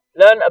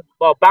learned,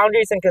 well,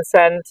 boundaries and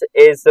consent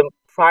is the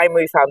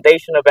primary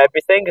foundation of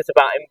everything. It's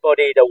about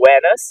embodied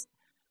awareness.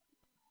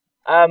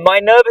 My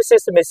nervous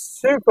system is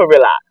super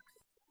relaxed.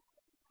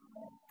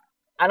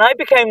 And I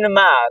became the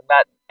man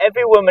that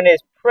every woman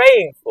is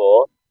praying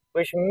for,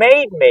 which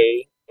made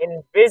me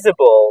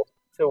invisible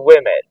to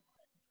women.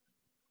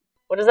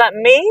 What does that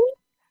mean?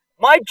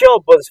 My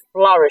job was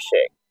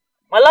flourishing.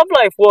 My love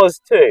life was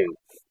too.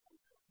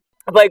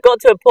 But it got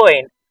to a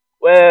point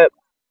where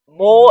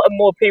more and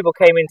more people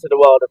came into the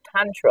world of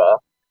Tantra,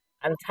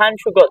 and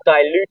Tantra got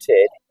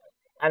diluted,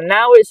 and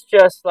now it's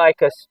just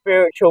like a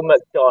spiritual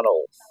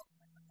McDonald's.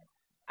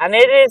 And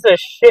it is a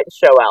shit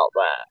show out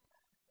there.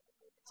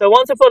 So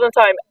once upon a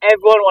time,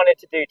 everyone wanted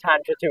to do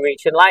Tantra to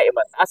reach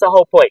enlightenment. That's the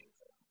whole point.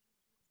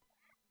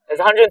 There's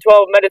 112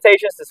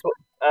 meditations to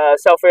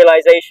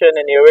self-realization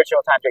in the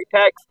original Tantric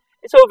text.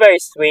 It's all very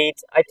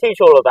sweet. I teach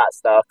all of that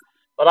stuff.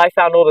 But I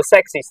found all the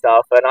sexy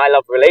stuff, and I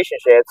love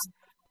relationships.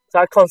 So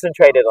I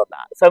concentrated on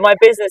that. So my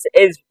business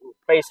is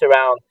based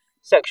around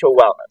sexual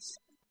wellness.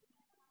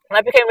 And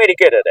I became really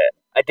good at it.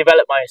 I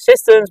developed my own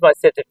systems, my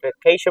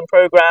certification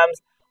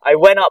programs. I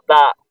went up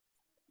that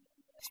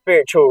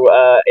spiritual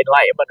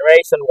enlightenment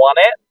race and won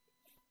it.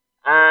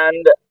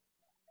 And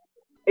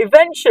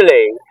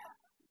eventually,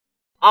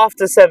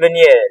 after 7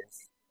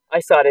 years, I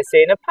started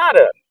seeing a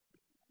pattern.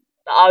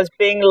 That I was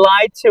being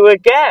lied to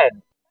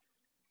again.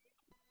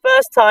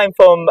 First time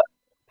from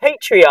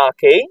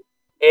patriarchy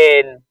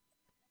in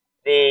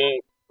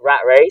the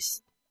rat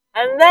race,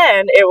 and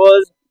then it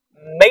was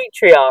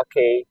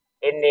matriarchy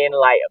in the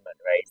enlightenment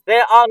race.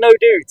 There are no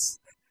dudes.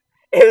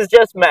 It was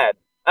just men.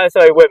 Oh,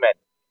 sorry, women.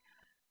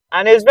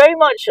 And it was very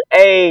much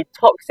a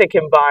toxic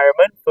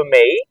environment for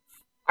me.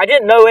 I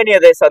didn't know any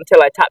of this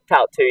until I tapped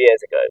out 2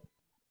 years ago.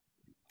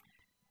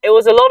 It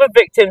was a lot of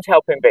victims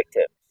helping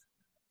victims.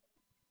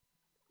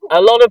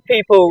 A lot of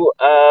people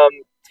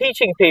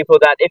teaching people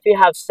that if you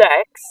have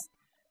sex,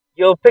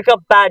 you'll pick up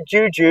bad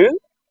juju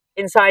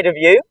inside of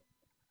you,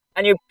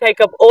 and you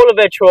take up all of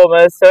their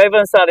traumas, so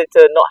everyone started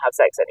to not have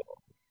sex anymore.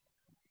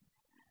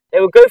 They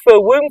would go for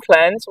a womb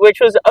cleanse, which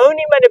was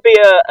only meant to be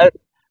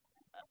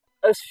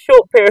a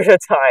short period of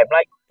time,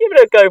 like give it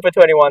a go for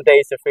 21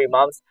 days to 3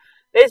 months.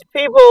 There's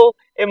people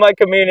in my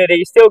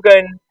community still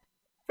going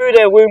through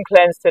their womb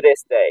cleanse to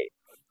this day.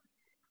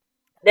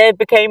 There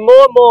became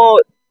more and more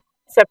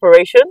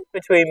separation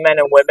between men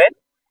and women,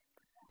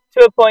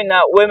 to a point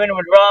that women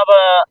would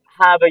rather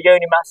have a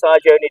yoni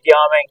massage, yoni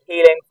dhyana,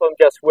 healing from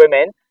just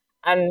women,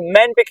 and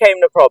men became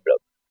the problem.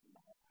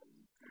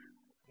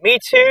 Me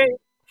Too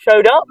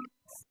showed up,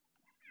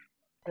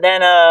 then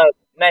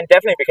men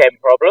definitely became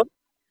a problem,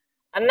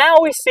 and now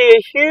we see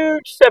a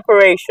huge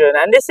separation,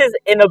 and this is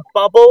in a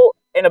bubble,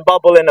 in a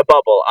bubble, in a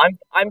bubble.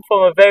 I'm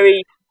from a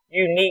very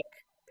unique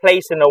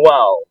place in the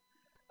world.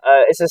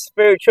 It's a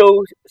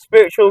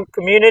spiritual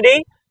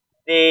community.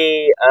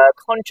 the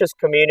conscious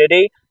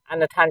community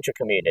and the Tantra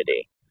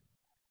community.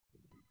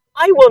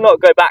 I will not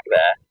go back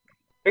there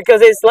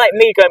because it's like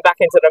me going back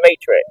into the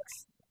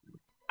Matrix.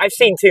 I've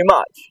seen too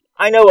much.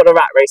 I know what a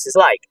rat race is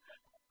like,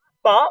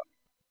 but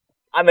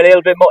I'm a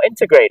little bit more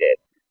integrated.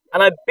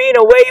 And I've been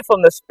away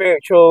from the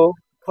spiritual,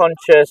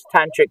 conscious,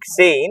 tantric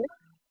scene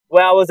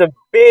where I was a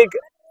big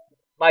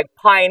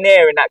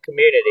pioneer in that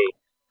community.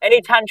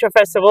 Any Tantra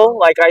festival,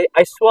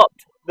 I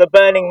swapped the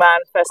Burning Man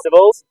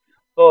festivals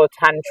for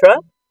Tantra.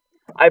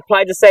 I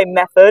applied the same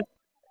method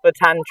for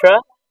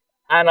Tantra,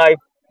 and I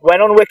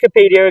went on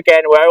Wikipedia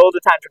again, where are all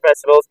the Tantra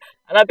festivals,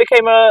 and I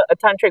became a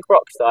Tantric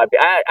rock star.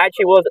 I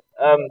actually was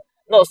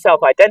not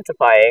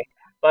self-identifying,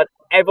 but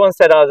everyone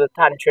said I was a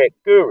Tantric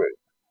guru.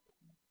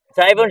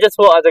 So everyone just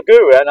thought I was a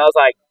guru, and I was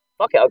like,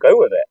 fuck it, I'll go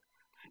with it.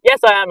 Yes,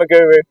 I am a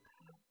guru,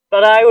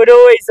 but I would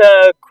always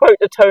quote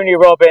the Tony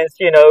Robbins,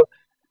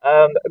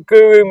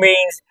 guru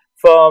means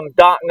from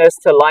darkness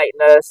to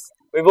lightness.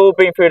 We've all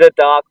been through the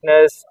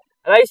darkness.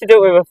 And I used to do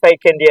it with a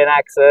fake Indian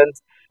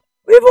accent.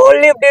 We've all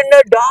lived in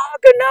the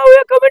dark and now we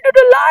are coming to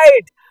the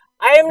light.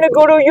 I am the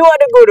guru, you are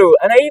the guru.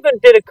 And I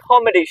even did a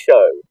comedy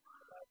show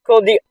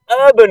called The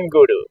Urban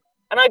Guru.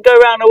 And I go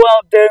around the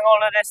world doing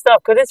all of this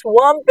stuff because it's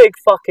one big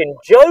fucking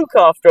joke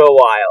after a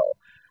while.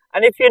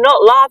 And if you're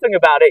not laughing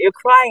about it, you're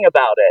crying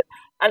about it.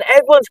 And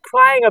everyone's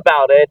crying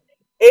about it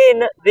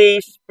in the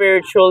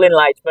spiritual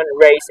enlightenment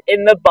race,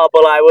 in the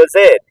bubble I was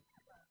in.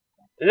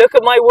 Look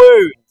at my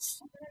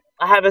wounds.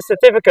 I have a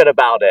certificate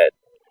about it.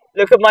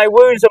 Look at my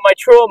wounds and my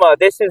trauma.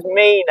 This is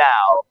me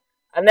now.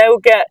 And they'll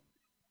get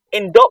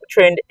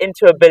indoctrined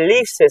into a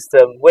belief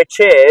system, which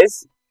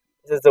is,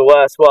 this is the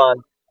worst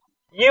one,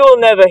 you will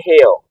never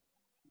heal.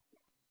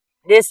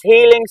 This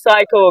healing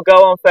cycle will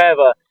go on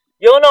forever.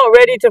 You're not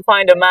ready to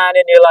find a man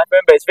in your life.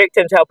 Remember, it's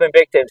victims helping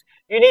victims.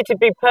 You need to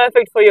be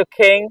perfect for your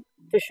king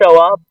to show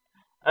up.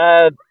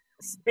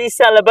 Be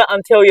celibate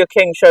until your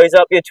king shows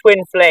up. Your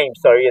twin flame.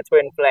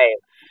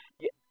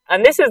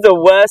 And this is the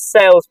worst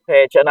sales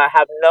pitch, and I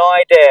have no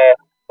idea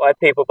why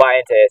people buy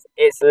into this.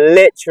 It's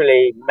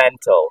literally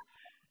mental.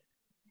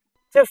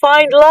 To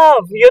find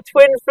love, your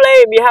twin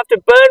flame, you have to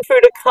burn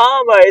through the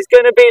karma. It's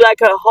going to be like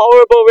a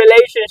horrible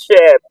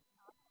relationship.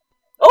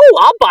 Oh,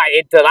 I'll buy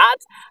into that.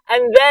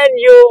 And then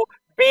you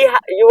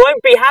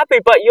won't be happy,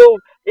 but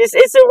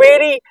it's a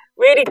really,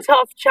 really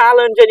tough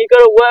challenge, and you've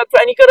got to work for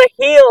it, and you've got to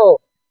heal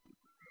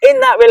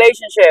in that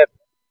relationship.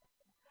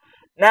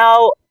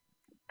 Now,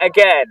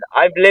 again,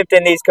 I've lived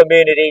in these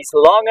communities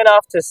long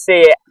enough to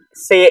see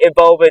it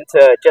evolve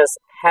into just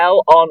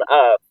hell on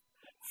earth.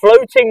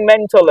 Floating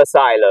mental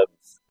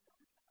asylums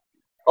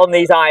on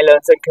these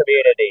islands and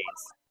communities.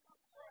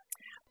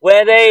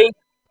 Where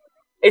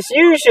it's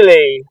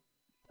usually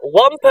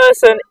one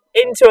person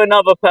into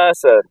another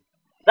person.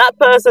 That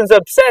person's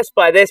obsessed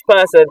by this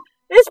person.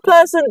 This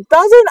person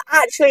doesn't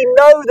actually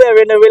know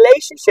they're in a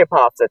relationship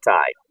half the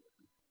time.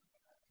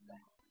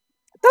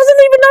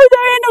 Doesn't even know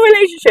they're in a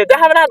relationship. They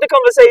haven't had the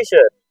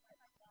conversation.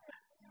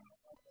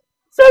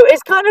 So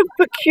it's kind of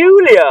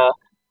peculiar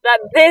that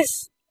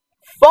this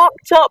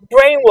fucked up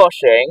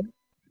brainwashing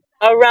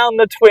around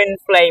the twin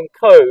flame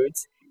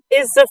codes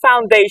is the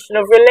foundation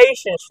of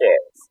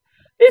relationships.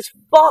 This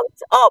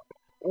fucked up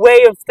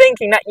way of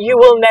thinking that you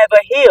will never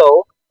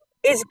heal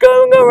is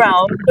going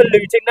around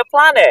polluting the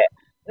planet.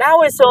 Now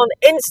it's on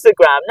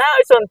Instagram. Now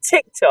it's on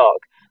TikTok.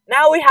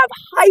 Now we have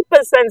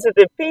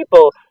hypersensitive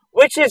people,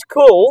 which is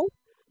cool.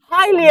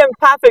 Highly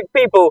empathic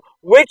people,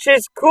 which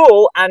is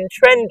cool and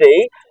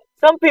trendy.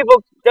 Some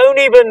people don't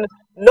even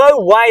know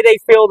why they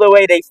feel the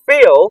way they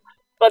feel,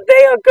 but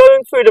they are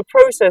going through the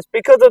process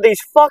because of these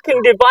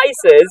fucking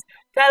devices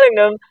telling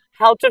them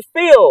how to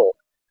feel.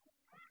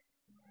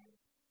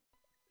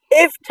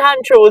 If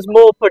Tantra was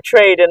more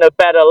portrayed in a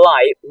better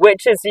light,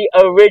 which is the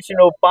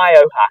original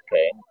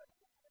biohacking,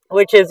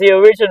 which is the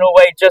original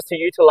way just to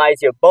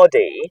utilize your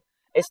body,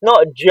 it's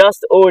not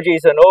just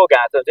orgies and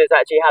orgasms, it's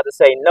actually how to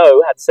say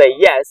no, how to say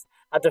yes,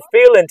 how to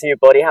feel into your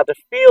body, how to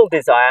feel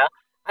desire,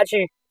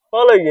 actually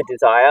follow your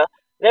desire.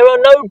 There are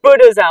no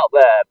Buddhas out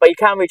there, but you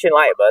can reach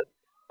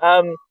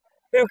enlightenment,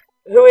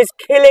 who is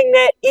killing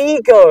their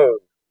ego.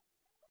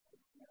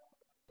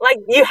 Like,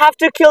 you have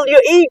to kill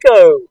your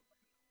ego.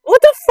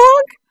 What the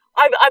fuck?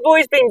 I've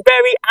always been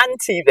very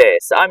anti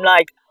this. I'm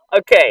like,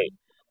 okay,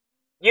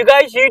 you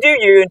guys, you do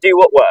you and do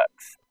what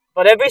works.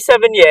 But every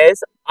 7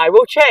 years, I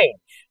will change.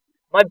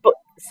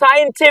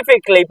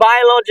 Scientifically,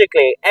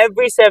 biologically,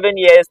 every 7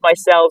 years, my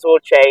cells will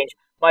change.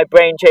 My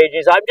brain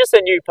changes. I'm just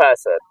a new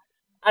person.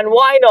 And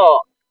why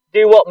not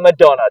do what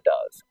Madonna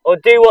does? Or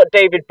do what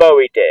David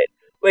Bowie did?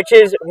 Which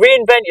is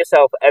reinvent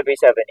yourself every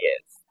 7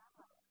 years.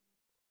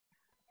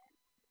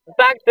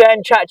 Back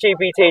then,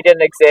 ChatGPT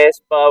didn't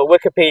exist, but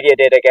Wikipedia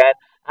did again.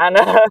 And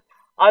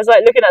I was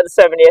like looking at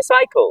the 7-year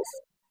cycles.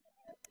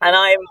 And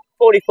I'm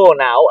 44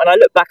 now, and I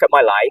look back at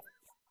my life.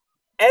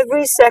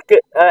 Every 7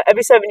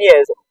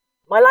 years,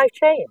 my life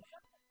changed.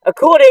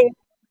 According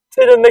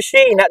to the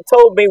machine that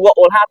told me what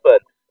will happen.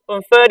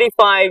 From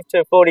 35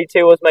 to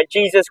 42 was my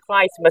Jesus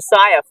Christ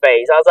Messiah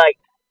phase. I was like,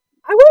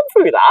 I went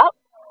through that,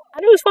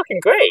 and it was fucking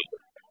great.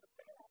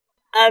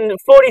 And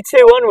 42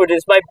 onward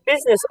is my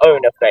business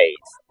owner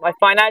phase, my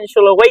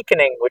financial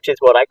awakening, which is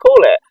what I call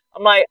it.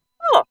 I'm like,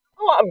 oh,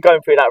 I'm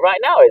going through that right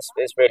now.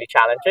 It's really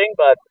challenging,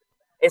 but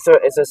it's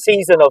a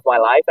season of my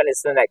life, and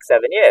it's the next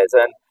 7 years,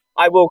 and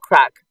I will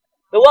crack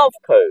the wealth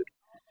code.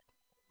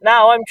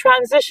 Now I'm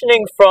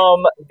transitioning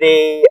from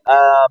the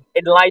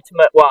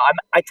Enlightenment. Well,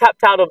 I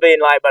tapped out of the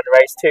Enlightenment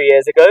race 2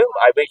 years ago.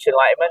 I reached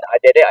Enlightenment. I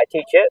did it. I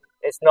teach it.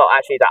 It's not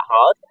actually that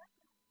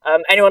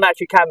hard. Anyone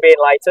actually can be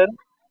enlightened.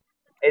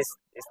 It's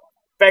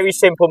very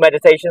simple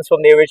meditations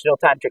from the original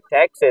tantric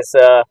text.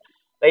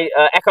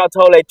 Eckhart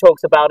Tolle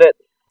talks about it.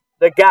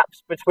 The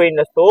gaps between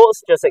the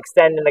thoughts, just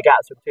extending the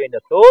gaps between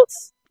the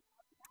thoughts.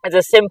 It's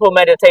a simple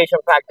meditation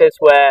practice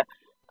where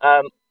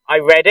I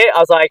read it. I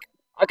was like,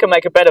 I can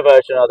make a better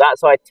version of that.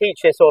 So I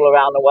teach this all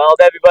around the world.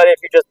 Everybody,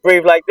 if you just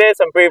breathe like this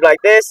and breathe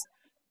like this,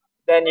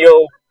 then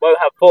you won't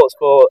have thoughts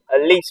for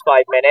at least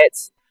 5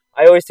 minutes.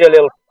 I always do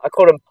I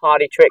call them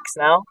party tricks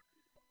now.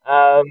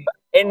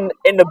 In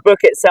the book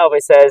itself,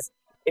 it says,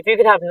 if you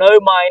could have no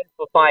mind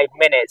for 5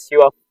 minutes,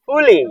 you are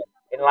fully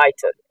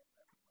enlightened.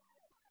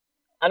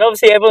 And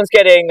obviously everyone's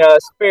getting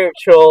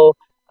spiritual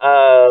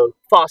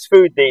fast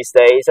food these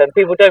days, and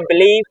people don't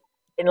believe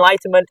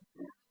enlightenment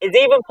is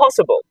even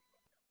possible.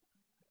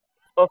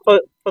 But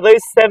for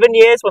those 7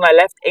 years when I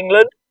left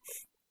England,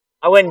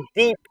 I went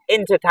deep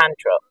into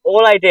Tantra.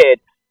 All I did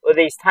were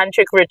these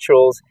tantric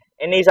rituals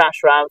in these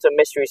ashrams and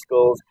mystery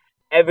schools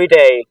every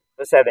day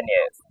for 7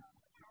 years.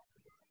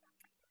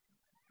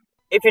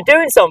 If you're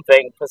doing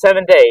something for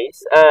 7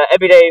 days,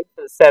 every day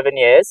for 7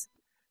 years,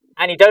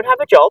 and you don't have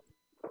a job,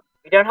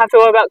 you don't have to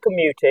worry about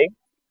commuting,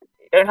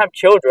 you don't have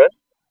children,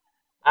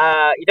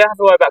 you don't have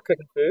to worry about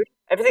cooking food,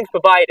 everything's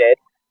provided,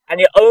 and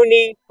your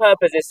only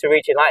purpose is to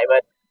reach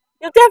enlightenment,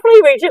 you'll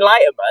definitely reach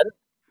enlightenment.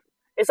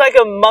 It's like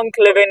a monk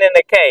living in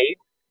a cave,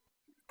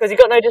 because you've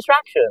got no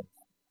distractions.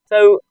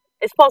 So,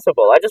 it's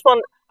possible. I just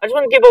want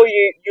to give all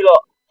you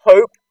lot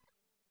hope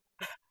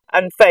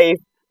and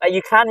faith that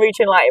you can reach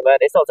enlightenment.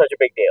 It's not such a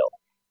big deal.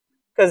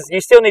 Because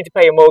you still need to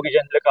pay your mortgage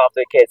and look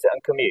after the kids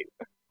and commute.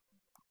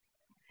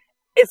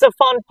 It's a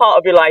fun part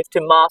of your life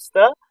to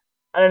master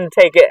and then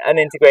take it and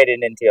integrate it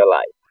into your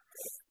life.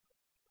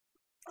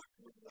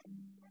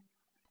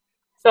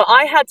 So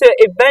I had to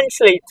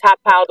eventually tap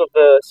out of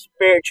the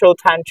spiritual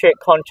tantric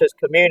conscious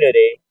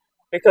community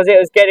because it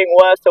was getting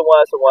worse and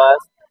worse and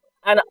worse.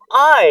 And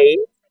I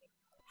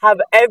have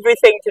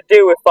everything to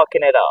do with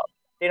fucking it up.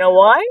 Do you know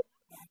why?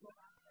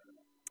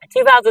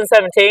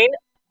 2017,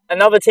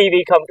 another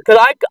TV company, because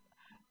I'm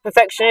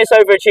perfectionist,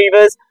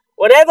 overachievers,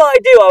 whatever I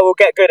do, I will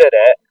get good at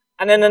it.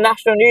 And then the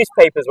national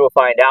newspapers will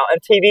find out,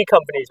 and TV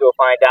companies will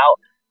find out,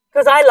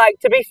 because I like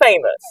to be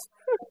famous.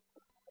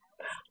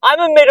 I'm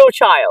a middle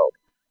child.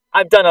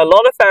 I've done a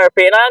lot of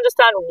therapy, and I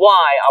understand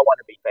why I want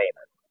to be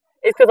famous.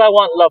 It's because I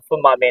want love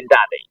from mummy and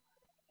daddy.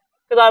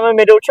 Because I'm a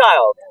middle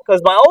child.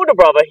 Because my older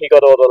brother, he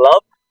got all the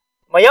love.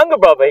 My younger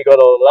brother, he got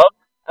all the love.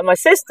 And my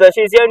sister,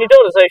 she's the only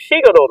daughter, so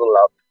she got all the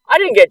love. I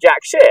didn't get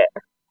jack shit.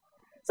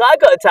 So I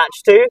got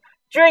attached to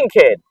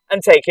drinking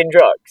and taking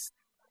drugs.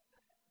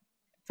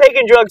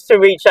 Taking drugs to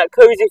reach that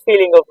cozy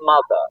feeling of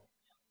mother,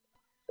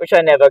 which I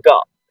never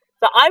got.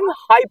 So I'm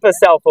hyper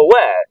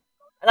self-aware,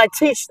 and I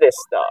teach this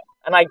stuff,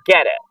 and I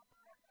get it.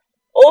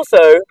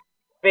 Also,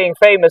 being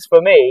famous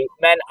for me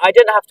meant I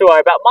didn't have to worry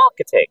about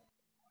marketing.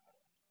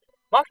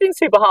 Marketing's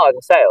super hard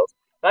in sales,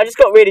 but I just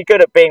got really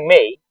good at being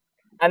me,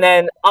 and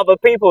then other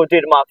people would do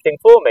the marketing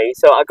for me,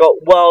 so I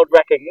got world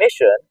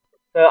recognition,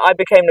 so I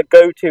became the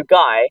go-to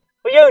guy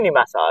for yoni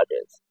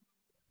massages.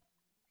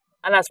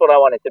 And that's what I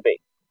wanted to be.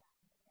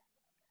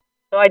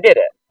 So I did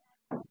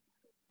it.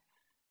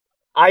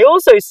 I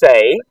also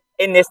say,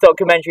 in this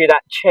documentary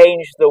that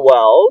changed the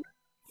world,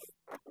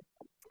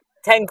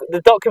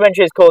 the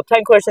documentary is called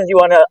 10 Questions You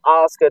Want to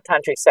Ask a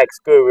Tantric Sex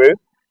Guru.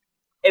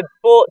 It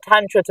brought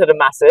Tantra to the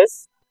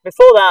masses.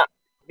 Before that,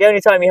 the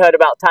only time you heard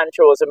about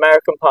Tantra was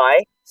American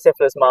Pie,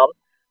 Stifler's mum,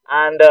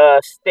 and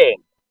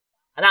Sting.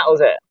 And that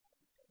was it.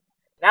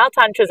 Now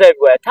Tantra's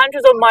everywhere.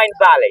 Tantra's on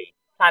MINDVALLEY,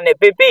 Planet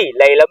BB,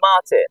 Layla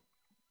Martin.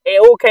 It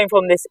all came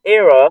from this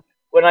era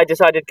when I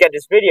decided to get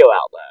this video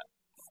out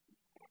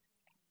there.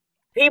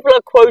 People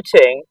are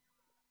quoting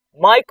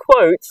my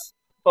quotes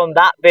from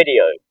that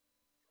video,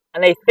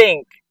 and they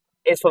think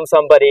it's from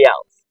somebody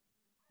else.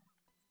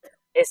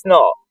 It's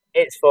not.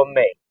 It's from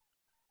me.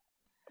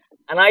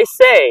 And I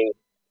say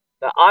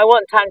that I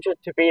want Tantra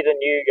to be the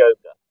new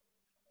yoga.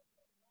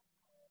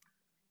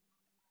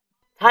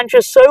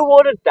 Tantra's so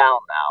watered down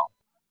now,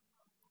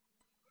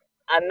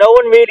 and no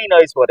one really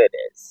knows what it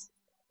is.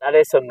 That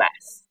it's a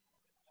mess.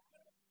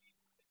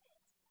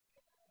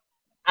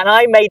 And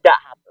I made that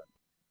happen.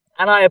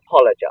 And I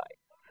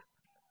apologize.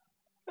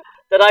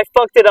 That I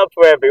fucked it up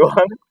for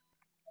everyone.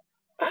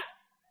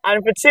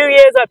 And for 2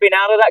 years I've been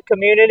out of that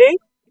community.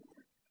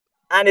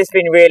 And it's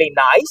been really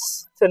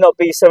nice to not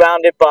be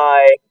surrounded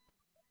by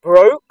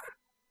broke,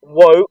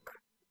 woke,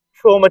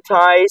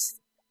 traumatized,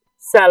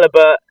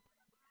 celibate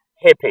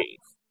hippies.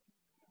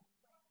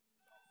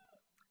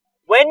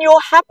 When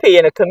you're happy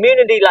in a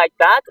community like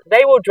that,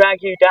 they will drag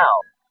you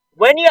down.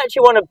 When you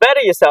actually want to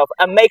better yourself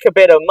and make a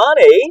bit of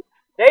money,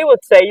 they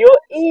would say you're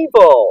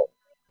evil.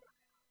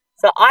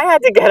 So I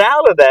had to get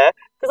out of there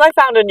because I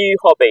found a new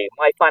hobby,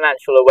 my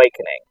financial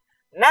awakening.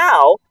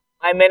 Now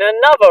I'm in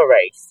another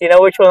race. You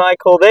know which one I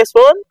call this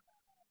one?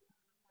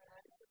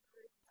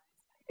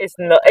 It's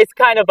not. It's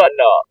kind of but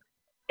not.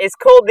 It's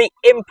called the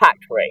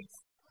impact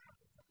race.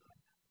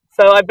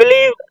 So I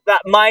believe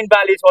that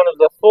Mindvalley is one of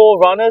the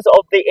forerunners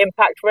of the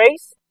impact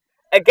race.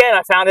 Again,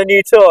 I found a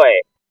new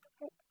toy.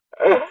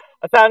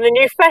 I found a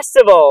new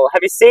festival.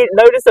 Have you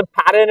noticed a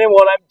pattern in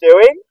what I'm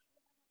doing?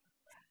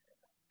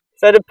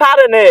 So the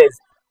pattern is,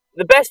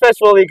 the best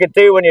festival you could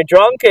do when you're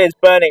drunk is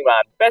Burning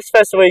Man. Best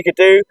festival you could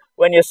do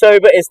when you're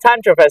sober is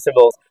Tantra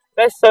festivals.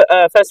 Best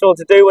festival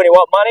to do when you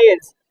want money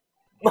is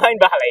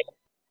Mindvalley.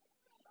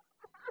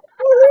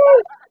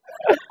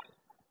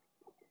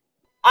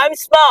 I'm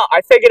smart.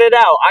 I figured it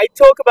out. I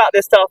talk about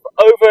this stuff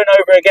over and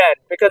over again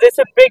because it's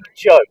a big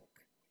joke.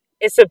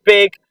 It's a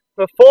big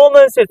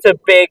performance. It's a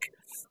big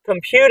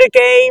computer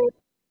game.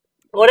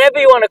 Whatever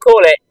you want to call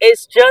it.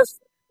 It's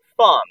just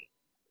fun.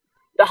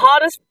 The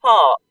hardest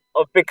part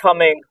of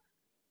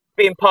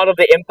being part of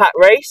the impact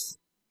race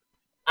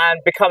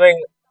and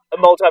becoming a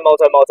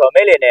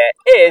multi-millionaire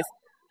is,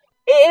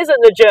 it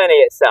isn't the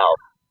journey itself.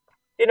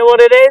 You know what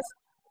it is?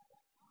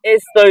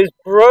 It's those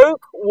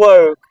broke,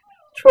 woke,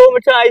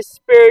 traumatized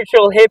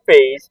spiritual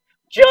hippies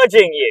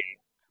judging you,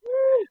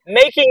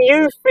 making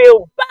you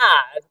feel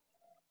bad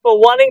for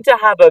wanting to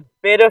have a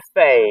bit of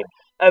fame,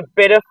 a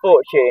bit of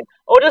fortune.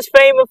 What does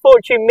fame and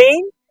fortune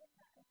mean?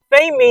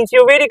 Fame means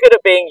you're really good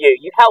at being you.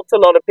 You've helped a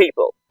lot of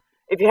people.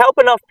 If you help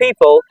enough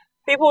people,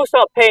 people will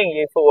start paying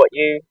you for what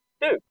you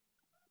do.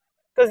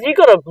 Because you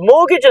got a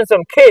mortgage and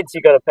some kids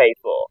you got to pay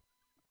for.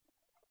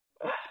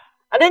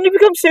 And then you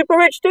become super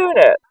rich doing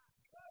it.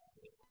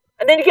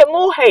 And then you get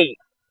more hate.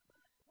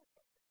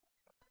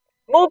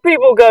 More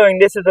people going,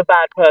 this is a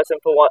bad person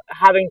for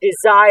having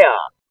desire.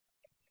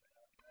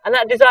 And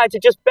that desire to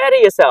just better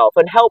yourself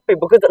and help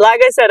people. Because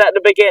like I said at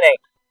the beginning,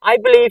 I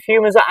believe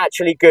humans are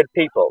actually good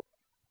people.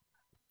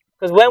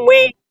 Because when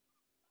we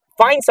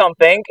find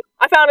something,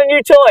 I found a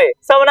new toy.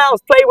 Someone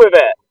else, play with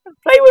it.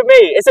 Play with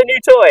me. It's a new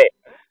toy.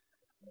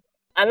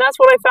 And that's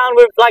what I found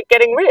with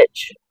getting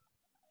rich.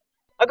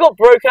 I got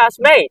broke-ass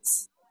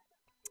mates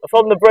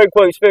from the broke,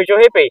 woke, spiritual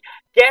hippie.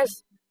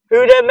 Guess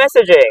who they're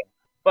messaging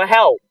for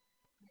help?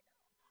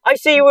 I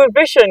see you with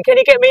Vision. Can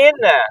you get me in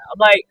there? I'm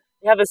like,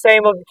 you have the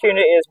same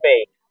opportunity as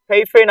me.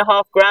 Pay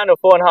 $3.5 grand or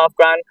 $4.5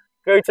 grand.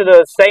 Go to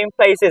the same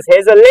places.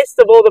 Here's a list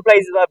of all the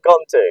places I've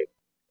gone to.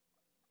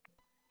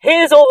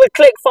 Here's all the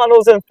click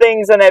funnels and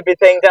things and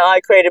everything that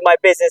I created my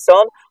business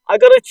on. I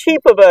got a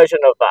cheaper version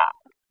of that.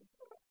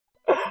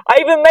 I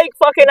even make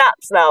fucking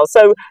apps now,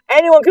 so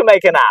anyone can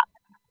make an app.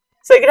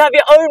 So you can have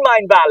your own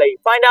Mindvalley.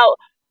 Find out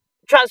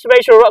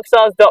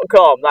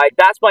transformationalrockstars.com.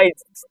 That's my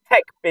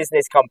tech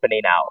business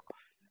company now.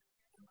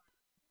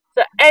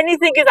 So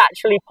anything is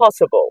actually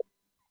possible.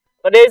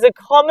 But there's a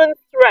common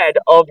thread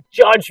of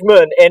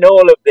judgment in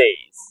all of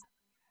these.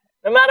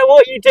 No matter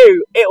what you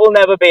do, it will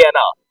never be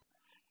enough.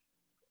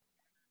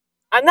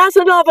 And that is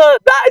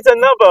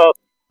another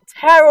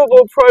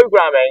terrible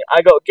programming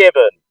I got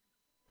given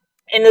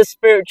in the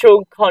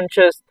spiritual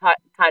conscious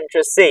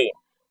tantra scene.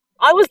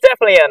 I was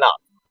definitely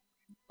enough.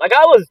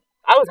 I was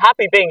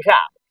happy being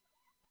chapped.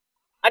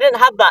 I didn't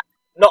have that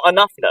not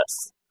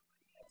enoughness.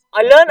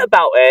 I learned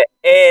about it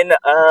in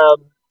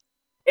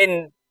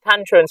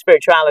tantra and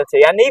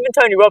spirituality, and even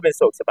Tony Robbins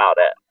talks about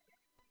it.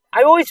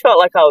 I always felt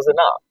like I was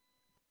enough.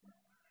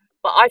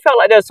 But I felt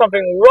like there was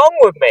something wrong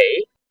with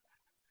me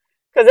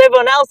because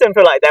everyone else didn't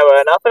feel like they were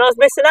enough and I was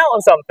missing out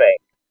on something.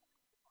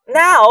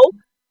 Now,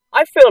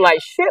 I feel like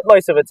shit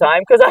most of the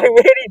time because I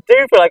really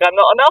do feel like I'm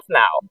not enough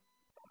now.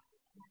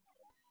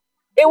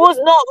 It was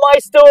not my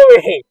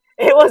story.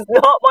 It was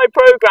not my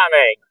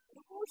programming.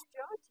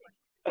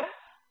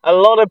 A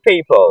lot of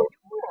people.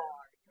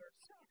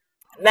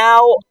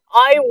 Now,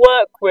 I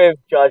work with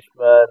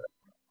judgment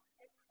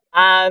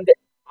and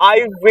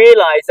I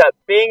realize that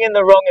being in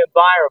the wrong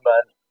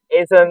environment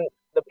isn't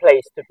the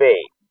place to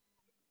be.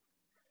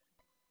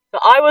 So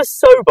I was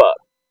sober.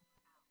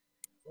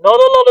 Not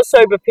a lot of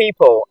sober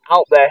people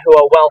out there who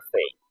are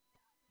wealthy.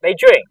 They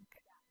drink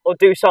or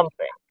do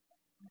something.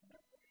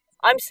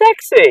 I'm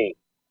sexy.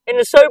 In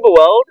the sober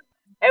world,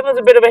 everyone's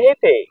a bit of a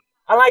hippie.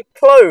 I like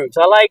clothes.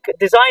 I like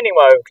designing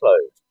my own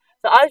clothes.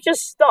 So I was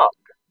just stuck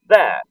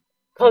there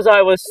because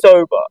I was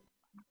sober.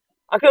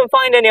 I couldn't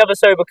find any other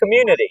sober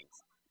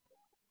communities.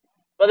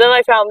 But then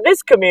I found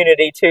this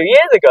community 2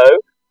 years ago,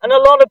 and a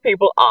lot of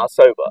people are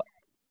sober.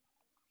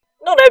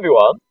 Not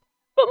everyone,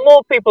 but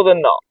more people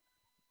than not.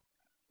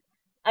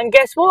 And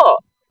guess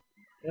what?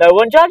 No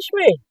one judged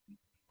me.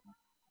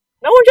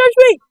 No one judged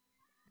me.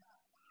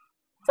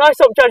 So I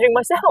stopped judging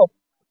myself.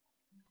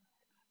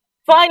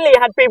 Finally,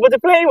 I had people to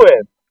play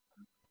with.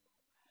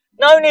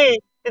 Not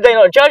only did they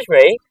not judge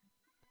me,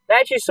 they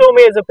actually saw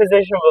me as a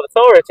position of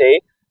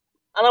authority,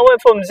 and I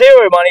went from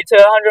zero money to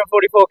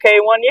 144k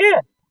in 1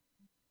 year.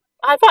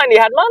 I finally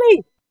had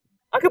money.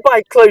 I could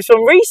buy clothes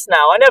from Reese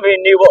now. I never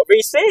even knew what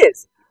Reese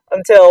is.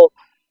 until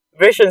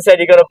Vishen said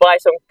you got to buy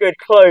some good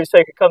clothes so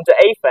you could come to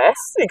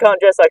A-Fest. You can't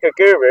dress like a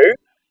guru.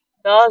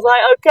 So I was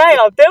like, okay,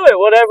 I'll do it,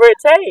 whatever it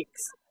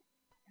takes.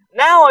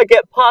 Now I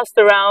get passed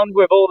around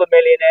with all the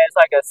millionaires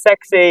like a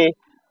sexy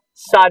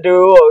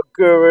sadhu or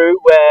guru,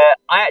 where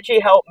I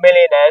actually help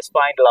millionaires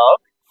find love.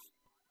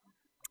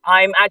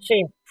 I'm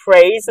actually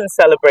praised and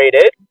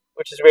celebrated,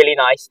 which is really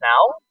nice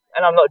now.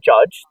 And I'm not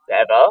judged,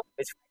 ever.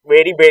 It's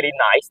really, really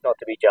nice not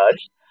to be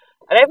judged.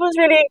 And everyone's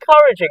really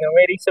encouraging and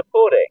really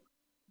supporting.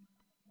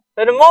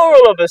 So the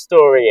moral of the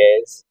story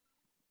is,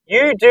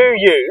 you do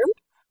you.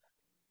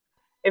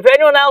 If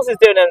anyone else is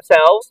doing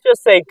themselves,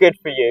 just say good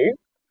for you.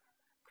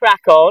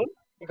 Crack on.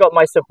 You got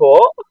my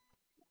support.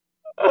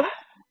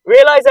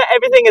 Realize that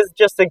everything is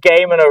just a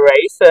game and a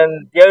race,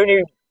 and the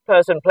only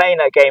person playing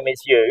that game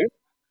is you.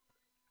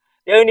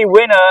 The only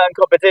winner and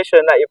competition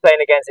that you're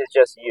playing against is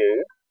just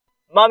you.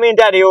 Mummy and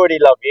Daddy already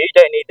love you. You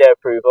don't need their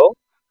approval.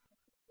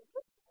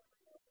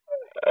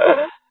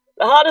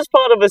 The hardest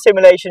part of a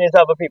simulation is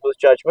other people's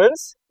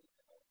judgments.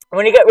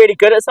 When you get really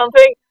good at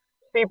something,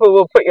 people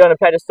will put you on a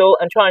pedestal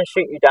and try and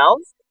shoot you down.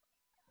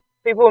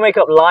 People will make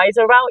up lies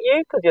about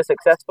you because you're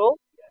successful.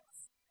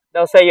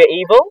 They'll say you're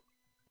evil.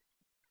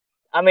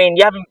 I mean,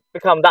 you haven't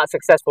become that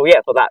successful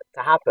yet for that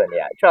to happen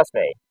yet. Trust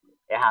me,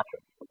 it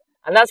happens.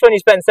 And that's when you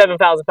spend £7,000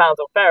 on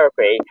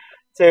therapy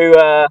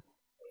to,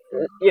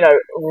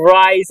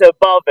 rise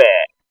above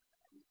it.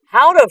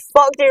 How the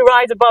fuck do you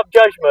rise above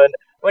judgment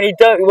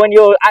when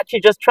you're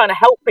actually just trying to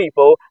help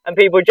people and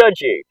people judge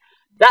you?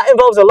 That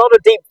involves a lot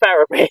of deep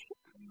therapy.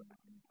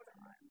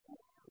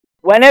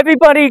 When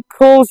everybody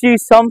calls you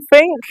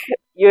something,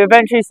 you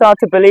eventually start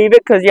to believe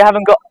it because you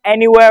haven't got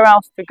anywhere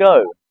else to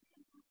go.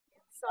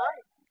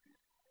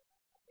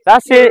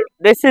 That's it.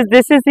 This is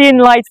the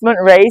Enlightenment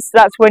race.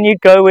 That's when you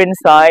go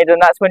inside, and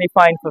that's when you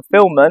find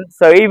fulfillment.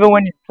 So even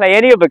when you play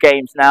any other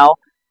games now,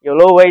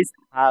 you'll always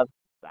have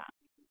that.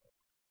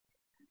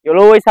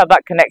 You'll always have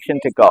that connection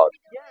to God.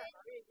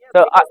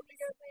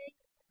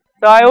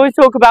 So I always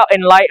talk about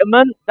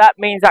enlightenment. That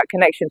means that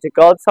connection to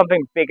God,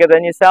 something bigger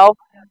than yourself,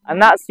 and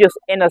that's just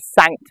inner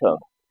sanctum.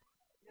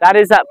 That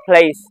is that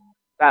place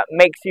that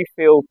makes you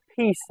feel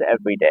peace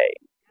every day,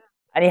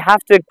 and you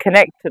have to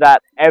connect to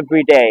that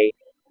every day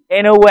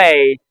in a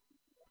way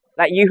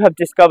that you have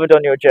discovered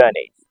on your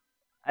journeys.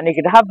 And you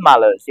could have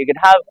malas, you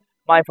could have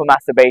mindful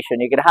masturbation,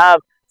 you could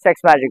have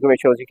sex magic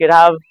rituals, you could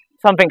have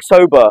something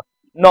sober,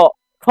 not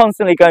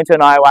constantly going to an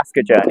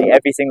ayahuasca journey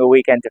every single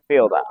weekend to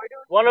feel that.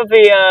 One of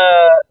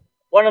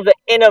the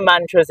inner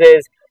mantras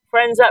is,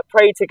 friends that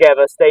pray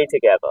together stay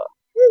together.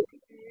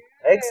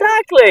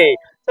 Exactly.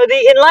 So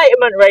the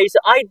enlightenment race,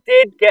 I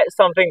did get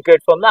something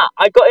good from that.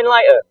 I got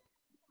enlightened.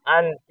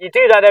 And you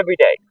do that every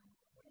day.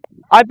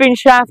 I've been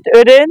Shaft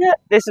Uddin.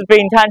 This has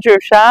been Tantra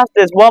of Shaft.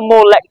 There's one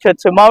more lecture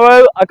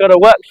tomorrow. I got a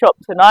workshop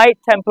tonight,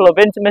 Temple of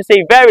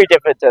Intimacy, very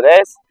different to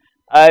this.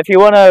 If you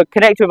want to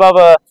connect with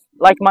other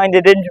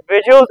like-minded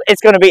individuals,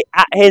 it's going to be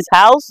at his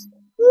house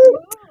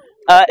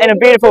in a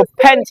beautiful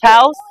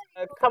penthouse.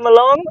 Come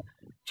along,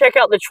 check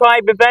out the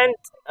tribe event,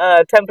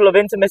 Temple of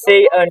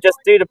Intimacy, and just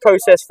do the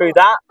process through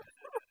that.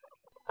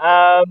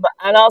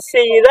 And I'll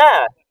see you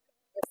there.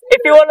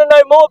 If you want to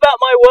know more about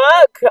my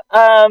work,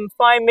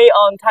 find me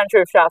on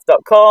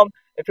tantraofshaft.com.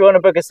 If you want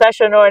to book a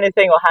session or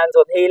anything, or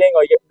hands-on healing,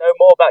 or know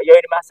more about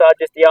yoni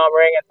massages,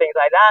 de-armoring, and things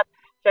like that,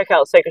 check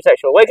out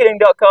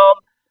sacredsexualawakening.com.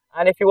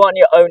 And if you want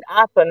your own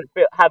app and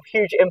have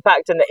huge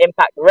impact in the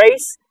impact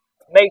race,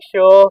 make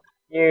sure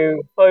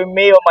you phone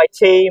me or my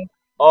team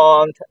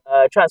on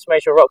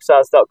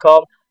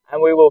transformationalrockstars.com,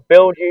 and we will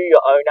build you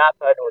your own app,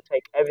 and we'll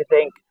take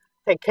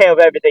care of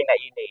everything that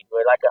you need.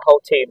 We're like a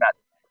whole team that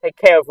take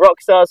care of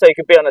rock stars so you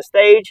can be on a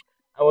stage,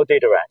 and we'll do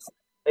the rest.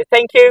 So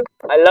thank you,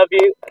 I love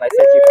you, and I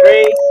set you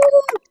free.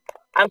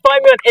 And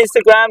find me on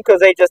Instagram because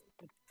they just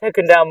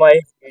taken down my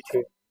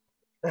YouTube.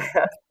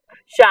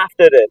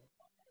 Shafted it.